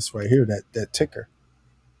this right here, that ticker,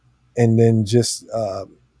 and then just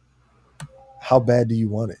how bad do you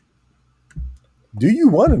want it? Do you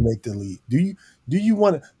want to make the league? Do you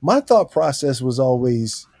want to? My thought process was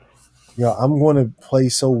always, I'm going to play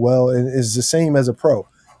so well, and it's the same as a pro.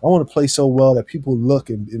 I want to play so well that people look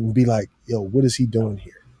and be like, "Yo, what is he doing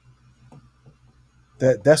here?"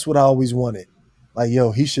 That's what I always wanted. Like,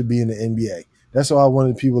 yo, he should be in the NBA. That's what I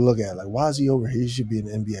wanted people to look at. Like, why is he over here? He should be in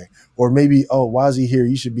the NBA. Or maybe, oh, why is he here?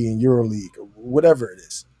 He should be in EuroLeague or whatever it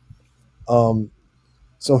is.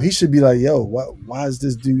 So he should be like, yo, why is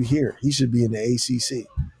this dude here? He should be in the ACC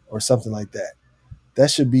or something like that. That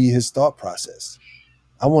should be his thought process.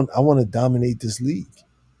 I want to dominate this league.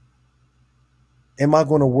 Am I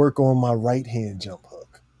going to work on my right hand jump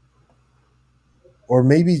hook? Or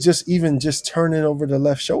maybe just turning over the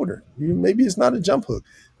left shoulder. Maybe it's not a jump hook.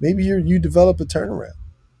 Maybe you develop a turnaround.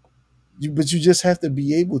 But you just have to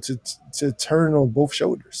be able to turn on both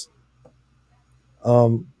shoulders.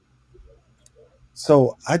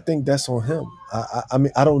 So I think that's on him. I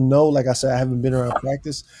mean, I don't know. Like I said, I haven't been around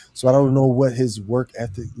practice, so I don't know what his work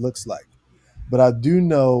ethic looks like. But I do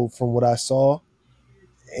know from what I saw,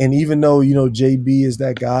 and even though JB is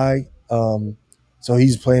that guy, so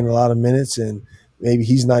he's playing a lot of minutes, and maybe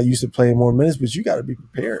he's not used to playing more minutes. But you got to be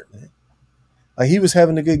prepared, man. Like he was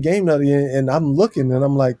having a good game the other day, and I'm looking, and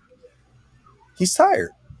I'm like, he's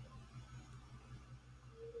tired.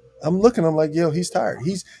 I'm looking, I'm like, yo, he's tired.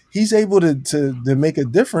 He's able to make a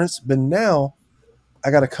difference, but now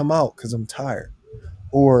I gotta come out because I'm tired.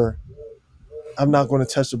 Or I'm not gonna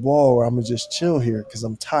touch the ball, or I'm gonna just chill here because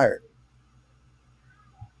I'm tired.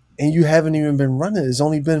 And you haven't even been running. It's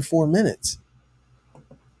only been 4 minutes.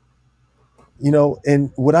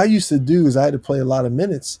 And what I used to do is I had to play a lot of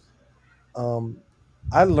minutes. Um,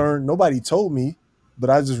 I learned, nobody told me,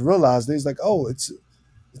 but I just realized it's like, oh, it's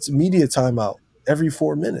a media timeout every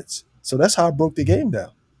 4 minutes. So that's how I broke the game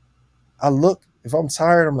down. I look, if I'm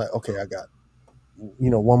tired, I'm like, okay, I got,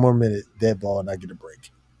 1 more minute, dead ball, and I get a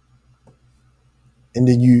break. And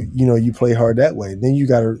then you play hard that way. And then you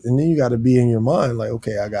gotta be in your mind like,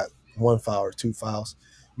 okay, I got one foul or two fouls.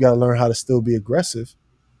 You gotta learn how to still be aggressive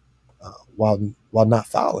while not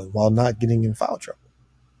fouling, while not getting in foul trouble.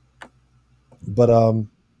 But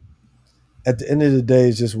at the end of the day,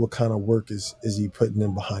 it's just what kind of work is he putting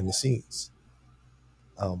in behind the scenes.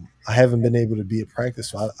 I haven't been able to be at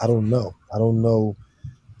practice, so I don't know. I don't know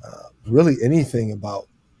really anything about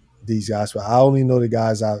these guys, but I only know the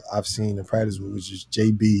guys I've seen in practice, which is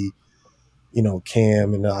JB,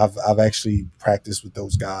 Cam, and I've actually practiced with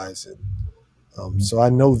those guys, and so I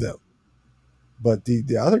know them. But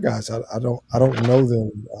the other guys, I don't know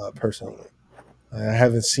them personally. I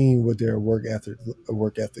haven't seen what their work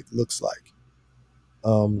ethic looks like.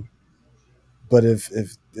 Um, but if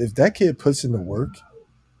that kid puts in the work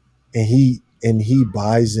and he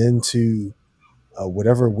buys into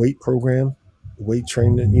whatever weight training,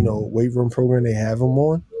 weight room program they have him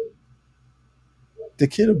on, the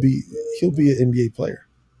kid he'll be an NBA player.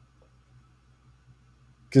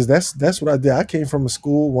 Because that's what I did. I came from a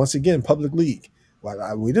school, once again, public league.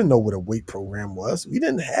 We didn't know what a weight program was. We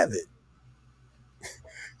didn't have it.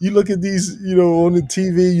 You look at these, on the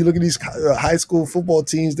TV. You look at these high school football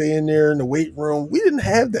teams. They in there in the weight room. We didn't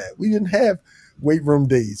have that. We didn't have weight room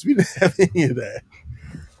days. We didn't have any of that.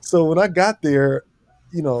 So when I got there,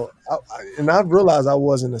 and I realized I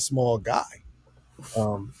wasn't a small guy. I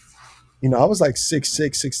was like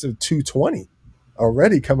 6'6", 220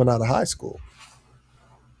 already coming out of high school.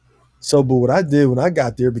 So, but what I did when I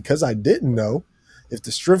got there, because I didn't know, if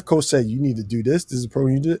the strength coach said you need to do this is a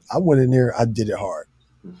program you did, I went in there, I did it hard,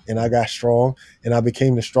 and I got strong, and I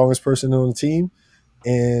became the strongest person on the team,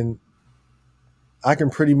 and I can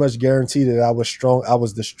pretty much guarantee that I was strong. I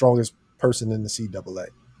was the strongest person in the CAA.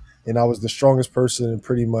 and I was the strongest person in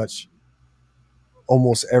pretty much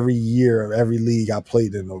almost every year of every league I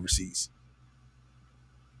played in overseas.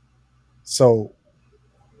 So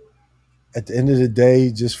at the end of the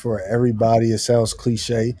day, just for everybody, it sounds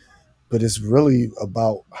cliche, but it's really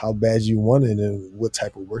about how bad you want it and what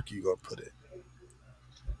type of work you're going to put in.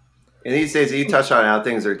 And these days, you touch on how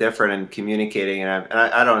things are different and communicating. And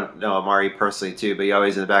I don't know Amari personally too, but you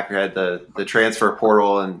always in the back of your head the transfer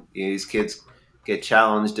portal, and these kids get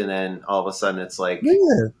challenged, and then all of a sudden it's like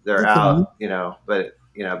Yeah, they're out.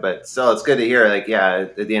 But still, it's good to hear. Like, yeah,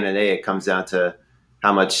 at the end of the day, it comes down to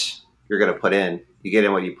how much you're going to put in. You get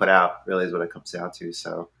in what you put out. Really, is what it comes down to.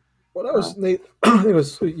 So. Well, that was Nate. It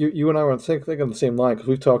was you and I were on on the same line because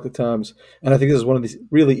we've talked at times, and I think this is one of these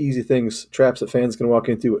really easy things, traps that fans can walk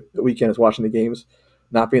into the weekend is watching the games,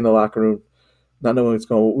 not being in the locker room, not knowing what's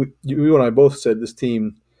going on. You and I both said this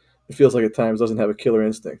team, it feels like at times doesn't have a killer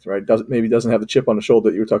instinct, right? Doesn't have the chip on the shoulder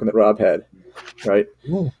that you were talking that Rob had, right?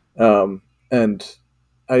 yeah. And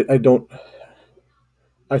I don't.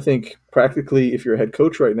 I think practically, if you're a head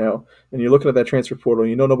coach right now and you're looking at that transfer portal,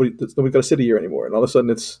 and nobody's got to sit a year anymore, and all of a sudden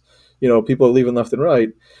it's people are leaving left and right.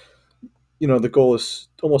 The goal is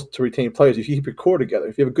almost to retain players. If you keep your core together,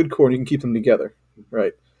 if you have a good core and you can keep them together,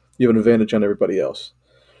 right, you have an advantage on everybody else.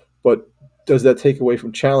 But does that take away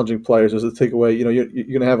from challenging players? Does it take away? You're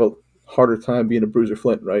going to have a harder time being a Bruiser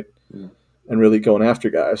Flint, right, and really going after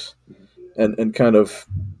guys, and kind of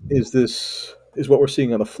is what we're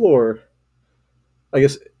seeing on the floor. I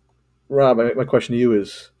guess, Rob, my question to you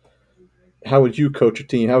is, how would you coach a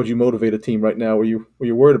team? How would you motivate a team right now? Where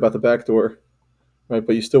you're worried about the back door, right?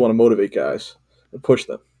 But you still want to motivate guys and push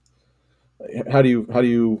them. How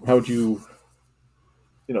would you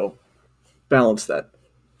balance that?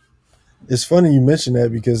 It's funny you mention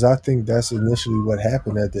that because I think that's initially what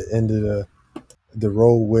happened at the end of the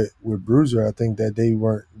road with Bruiser. I think that they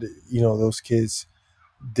weren't, those kids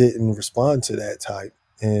didn't respond to that type,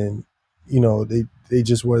 and they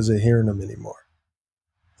just wasn't hearing them anymore.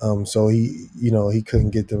 So he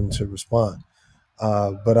couldn't get them to respond.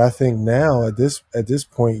 But I think now at this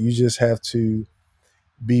point, you just have to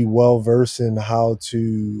be well versed in how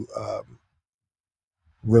to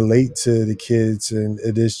relate to the kids and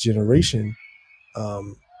this generation.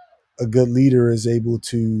 Um, a good leader is able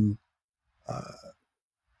to uh,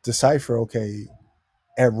 decipher. Okay,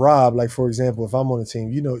 at Rob, like for example, if I'm on a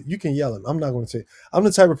team, you can yell at him. I'm not going to say I'm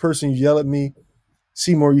the type of person you yell at me.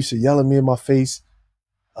 Seymour used to yell at me in my face,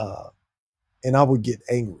 uh, and I would get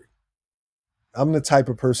angry. I'm the type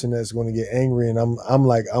of person that's going to get angry, and I'm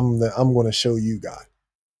like I'm going to show you God,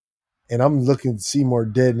 and I'm looking Seymour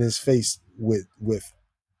dead in his face with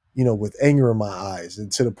anger in my eyes, and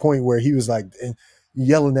to the point where he was like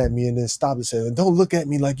yelling at me, and then stopped and said, "Don't look at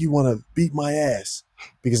me like you want to beat my ass,"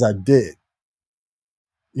 because I did.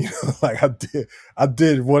 Like I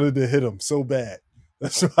did wanted to hit him so bad.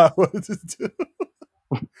 That's what I wanted to do.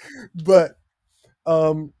 But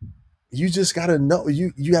you just gotta know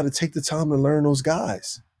you got to take the time to learn those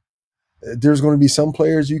guys. There's going to be some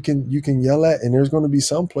players you can yell at, and there's going to be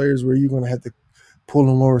some players where you're going to have to pull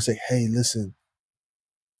them over and say, "Hey, listen,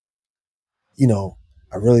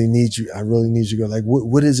 I really need you. I really need you to go. Like,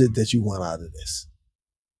 what is it that you want out of this?"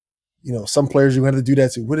 Some players you have to do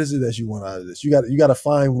that to. What is it that you want out of this? You got to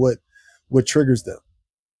find what triggers them.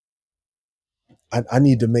 I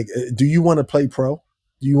need to make. Do you want to play pro?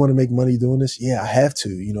 Do you want to make money doing this? Yeah, I have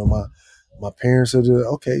to. My parents are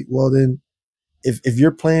okay. Well, then, if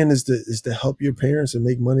your plan is to help your parents and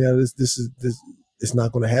make money out of this, it's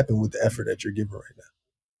not going to happen with the effort that you're giving right now.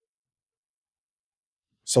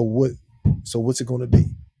 So what's it going to be?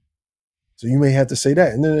 So you may have to say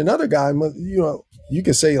that, and then another guy, you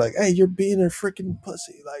can say like, "Hey, you're being a freaking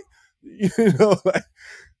pussy,"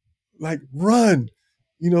 like run,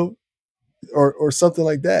 or something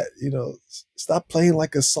like that. Stop playing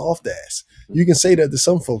like a soft ass. You can say that to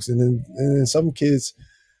some folks, and then some kids,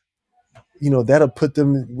 that'll put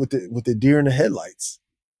them with the deer in the headlights.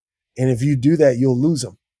 And if you do that, you'll lose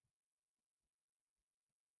them.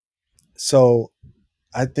 So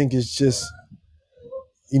I think it's just,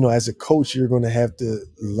 as a coach, you're going to have to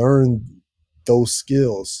learn those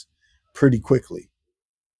skills pretty quickly,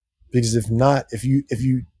 because if not, if you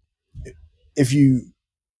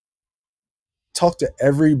talk to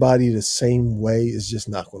everybody the same way, it's just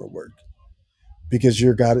not going to work, because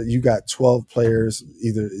you got 12 players,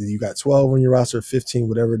 either you got 12 on your roster, 15,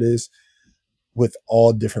 whatever it is, with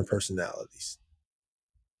all different personalities.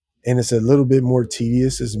 And it's a little bit more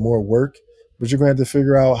tedious, it's more work, but you're going to have to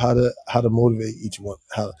figure out how to motivate each one,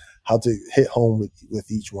 how to hit home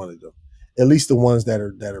with each one of them, at least the ones that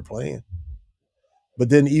are playing. But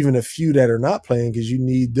then even a few that are not playing, because you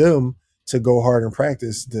need them to go hard in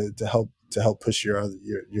practice to help push your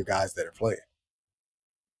guys that are playing.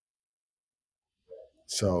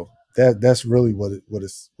 So that's really what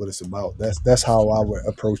it's about. That's how I would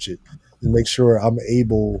approach it, to make sure I'm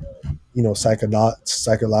able,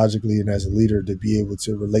 psychologically and as a leader, to be able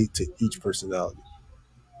to relate to each personality.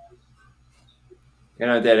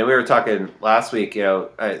 Dan, and we were talking last week,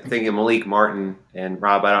 I think of Malik Martin, and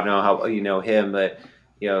Rob, I don't know how you know him, but,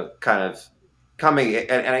 kind of coming,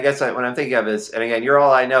 and I guess when I'm thinking of is, and again, you're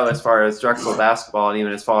all I know as far as Drexel basketball and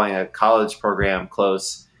even as following a college program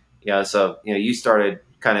close, so, you started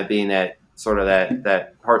kind of being that sort of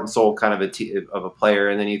that heart and soul kind of of a player.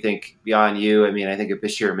 And then you think beyond you, I mean, I think of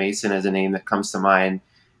Bashir Mason as a name that comes to mind,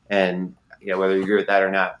 and, whether you agree with that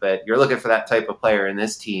or not, but you're looking for that type of player in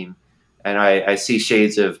this team. And I see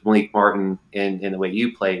shades of Malik Martin in the way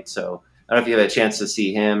you played. So I don't know if you had a chance to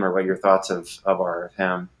see him or what your thoughts are of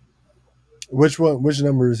him. Which one? Which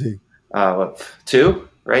number is he? 2,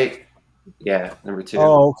 right? Yeah, number 2.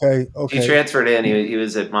 Oh, okay. He transferred in. He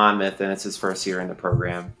was at Monmouth, and it's his first year in the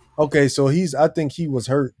program. Okay, so I think he was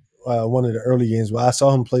hurt one of the early games. Well, I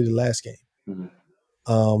saw him play the last game.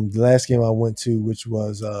 Mm-hmm. The last game I went to, which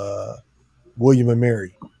was William and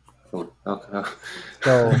Mary. Okay.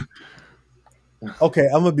 So, okay,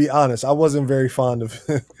 I'm gonna be honest. I wasn't very fond of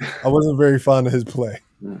his play.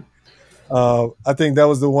 I think that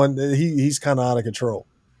was the one that he's kind of out of control.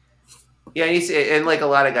 Yeah, and like a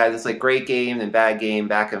lot of guys, it's like great game and bad game,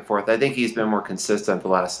 back and forth. I think he's been more consistent the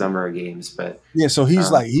last number of games, but yeah. So he's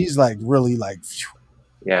like really like,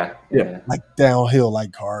 yeah, like downhill,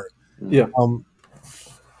 like hard. Yeah.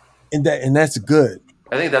 And that's good.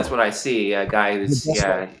 I think that's what I see. A guy who's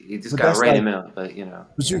he just got to rein him in, but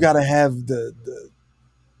But you got to have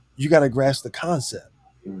you got to grasp the concept.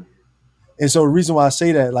 And so the reason why I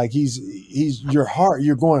say that, like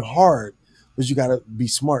you're going hard, but you got to be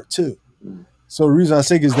smart too. So the reason I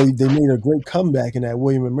say is they made a great comeback in that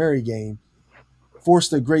William and Mary game,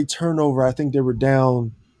 forced a great turnover. I think they were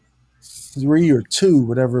down 3 or 2,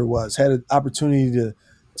 whatever it was, had an opportunity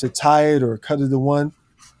to tie it or cut it to 1.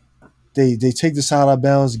 They take this out of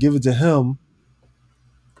bounds, give it to him,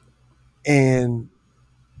 and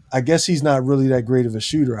I guess he's not really that great of a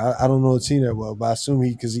shooter. I don't know the team that well, but I assume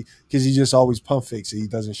because he just always pump fakes it, he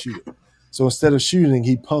doesn't shoot it. So instead of shooting,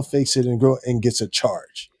 he pump fakes it and gets a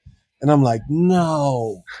charge. And I'm like,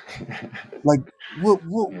 no, like what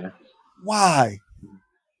why?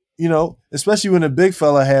 Especially when the big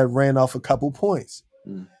fella had ran off a couple points.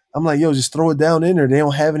 I'm like, yo, just throw it down in there. They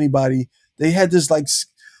don't have anybody. They had this like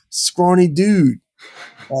scrawny dude,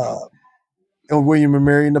 and William and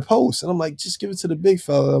Mary in the post. And I'm like, just give it to the big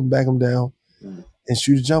fella and back him down and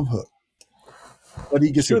shoot a jump hook. But he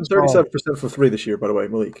gets shooting 37% for 3 this year, by the way,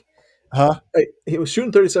 Malik. Huh? Hey, he was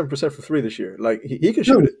shooting 37% for 3 this year. Like he can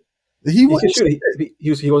shoot it. He wasn't shooting it.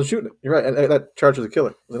 He wasn't shooting it. You're right. And that charge was a killer.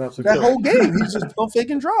 It was an absolute killer. Whole game, he was just pump fake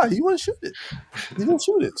and dry. He wouldn't shoot it. He didn't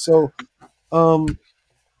shoot it. So,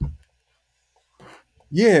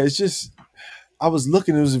 yeah, it's just I was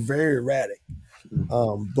looking. It was very erratic.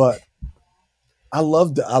 But I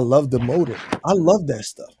love the motor. I love that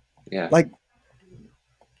stuff. Yeah. Like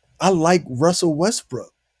I like Russell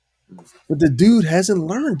Westbrook, but the dude hasn't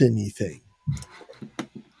learned anything.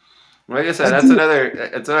 Like I said, that's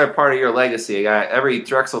another part of your legacy. Every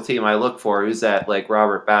Drexel team I look for, who's that like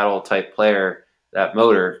Robert Battle type player, that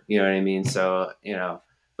motor, you know what I mean? So,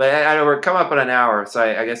 but I know we're coming up on an hour. So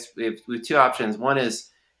I guess we have 2 options. One is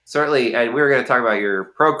certainly, and we were going to talk about your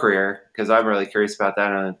pro career because I'm really curious about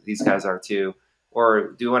that. And these guys are too.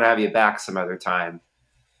 Or do you want to have you back some other time?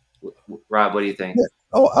 Rob, what do you think? Yeah.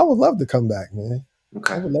 Oh, I would love to come back, man.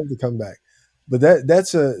 Okay. I would love to come back. But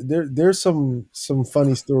there's some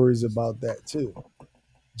funny stories about that too.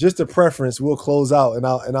 Just a preference. We'll close out and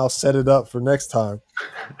I'll set it up for next time.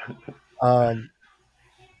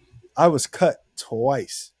 I was cut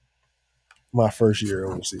twice my first year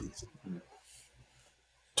overseas.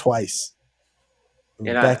 Twice.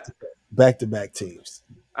 Back to back teams.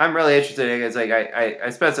 I'm really interested in it. It's like I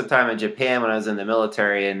spent some time in Japan when I was in the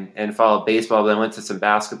military and followed baseball, but then went to some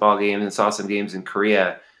basketball games and saw some games in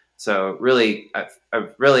Korea. So really, I'm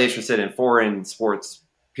really interested in foreign sports,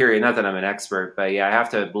 period. Not that I'm an expert, but yeah, I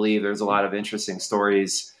have to believe there's a lot of interesting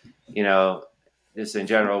stories, just in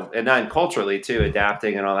general, and then culturally too,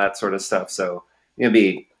 adapting and all that sort of stuff. So it'll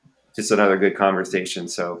be just another good conversation.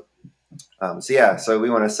 So so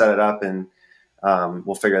we want to set it up and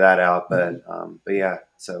we'll figure that out. But yeah,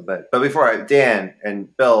 but before Dan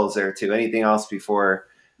and Bill is there too. Anything else before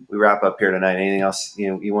we wrap up here tonight? Anything else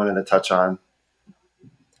you wanted to touch on?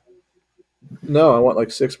 No, I want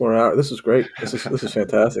like 6 more hours. This is great. This is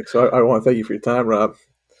fantastic. So I want to thank you for your time, Rob.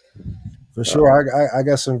 For sure. I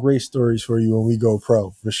got some great stories for you when we go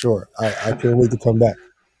pro. For sure. I can't wait to come back.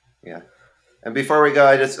 Yeah. And before we go,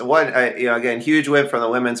 again, huge win from the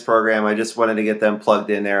women's program. I just wanted to get them plugged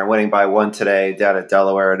in there. Winning by 1 today down at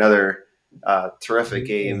Delaware. Another terrific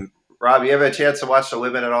game. Rob, you have a chance to watch the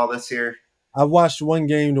women at all this year? I watched one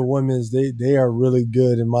game, the women's. They are really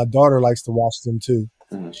good, and my daughter likes to watch them too.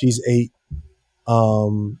 Mhm. She's 8.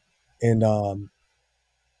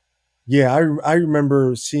 Yeah, I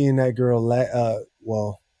remember seeing that girl.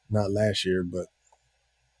 Well, not last year, but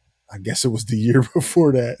I guess it was the year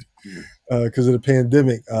before that because of the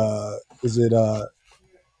pandemic. Is it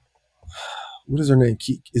what is her name?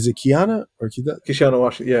 Is it Kiana or Kishana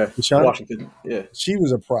Washington. Yeah, Kishana? Washington. Yeah. She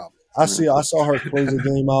was a problem. I saw her close the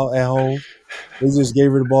game out at home. They just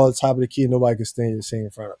gave her the ball at the top of the key, and nobody could stay in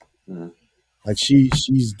front of her. Mhm. Like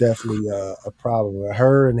she's definitely a problem.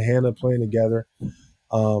 Her and Hannah playing together.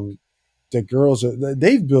 The girls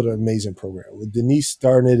they've built an amazing program with Denise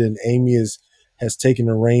starting it, and Amy has taken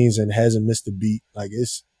the reins and hasn't missed a beat. Like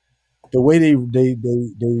it's the way they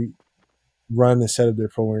run and set up their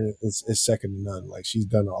program is second to none. Like she's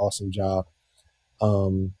done an awesome job.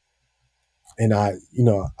 And I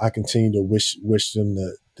continue to wish them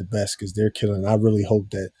the best because they're killing. I really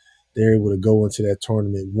hope that they're able to go into that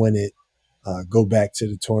tournament, win it, go back to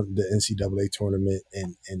the NCAA tournament,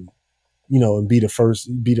 and and be the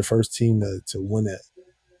first team to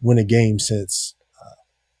win a game since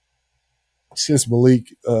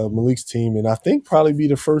Malik's team, and I think probably be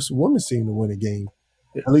the first women's team to win a game,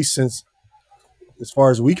 at least since as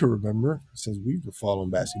far as we can remember, since we've been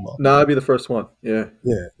following basketball. No, I'd be the first one. Yeah.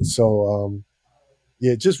 Yeah. So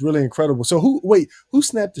yeah, just really incredible. So who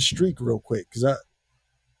snapped the streak real quick?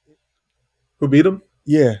 Who beat them?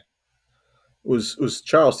 Yeah. Was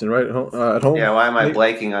Charleston, right? At home. Yeah, why am I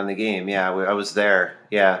blanking on the game? Yeah, I was there.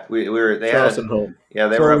 Yeah, we were. They Charleston had. home. Yeah,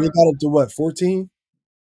 they So were. they got up to what, 14?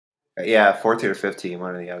 Yeah, 14 or 15,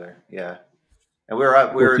 one or the other. Yeah, and we were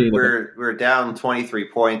up. We 14, were down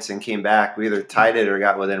 23 points and came back. We either tied it or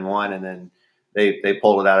got within one, and then they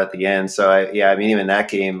pulled it out at the end. So I mean, even that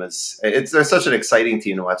game was. They're such an exciting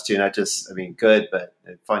team to watch too. Not just good, but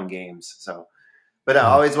fun games. So. But I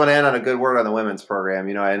always want to end on a good word on the women's program,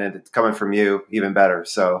 and it's coming from you, even better.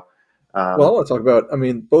 So, well, I want to talk about. I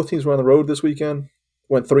mean, both teams were on the road this weekend.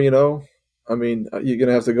 Went 3-0. I mean, you're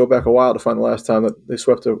gonna have to go back a while to find the last time that they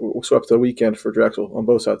swept a weekend for Drexel on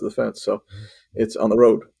both sides of the fence. So, it's on the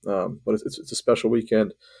road, but it's a special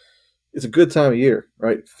weekend. It's a good time of year,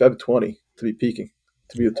 right? Feb 20 to be peaking,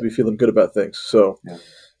 to be feeling good about things. So,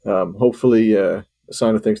 hopefully, a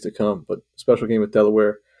sign of things to come. But special game with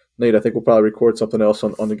Delaware. Nate, I think we'll probably record something else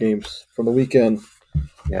on the games from the weekend.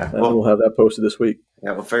 Yeah, we'll have that posted this week.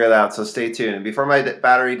 Yeah, we'll figure that out. So stay tuned. And before my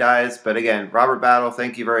battery dies, but again, Robert Battle,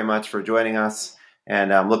 thank you very much for joining us,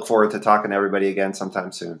 and look forward to talking to everybody again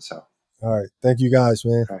sometime soon. So, all right, thank you guys,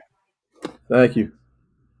 man. Thank you.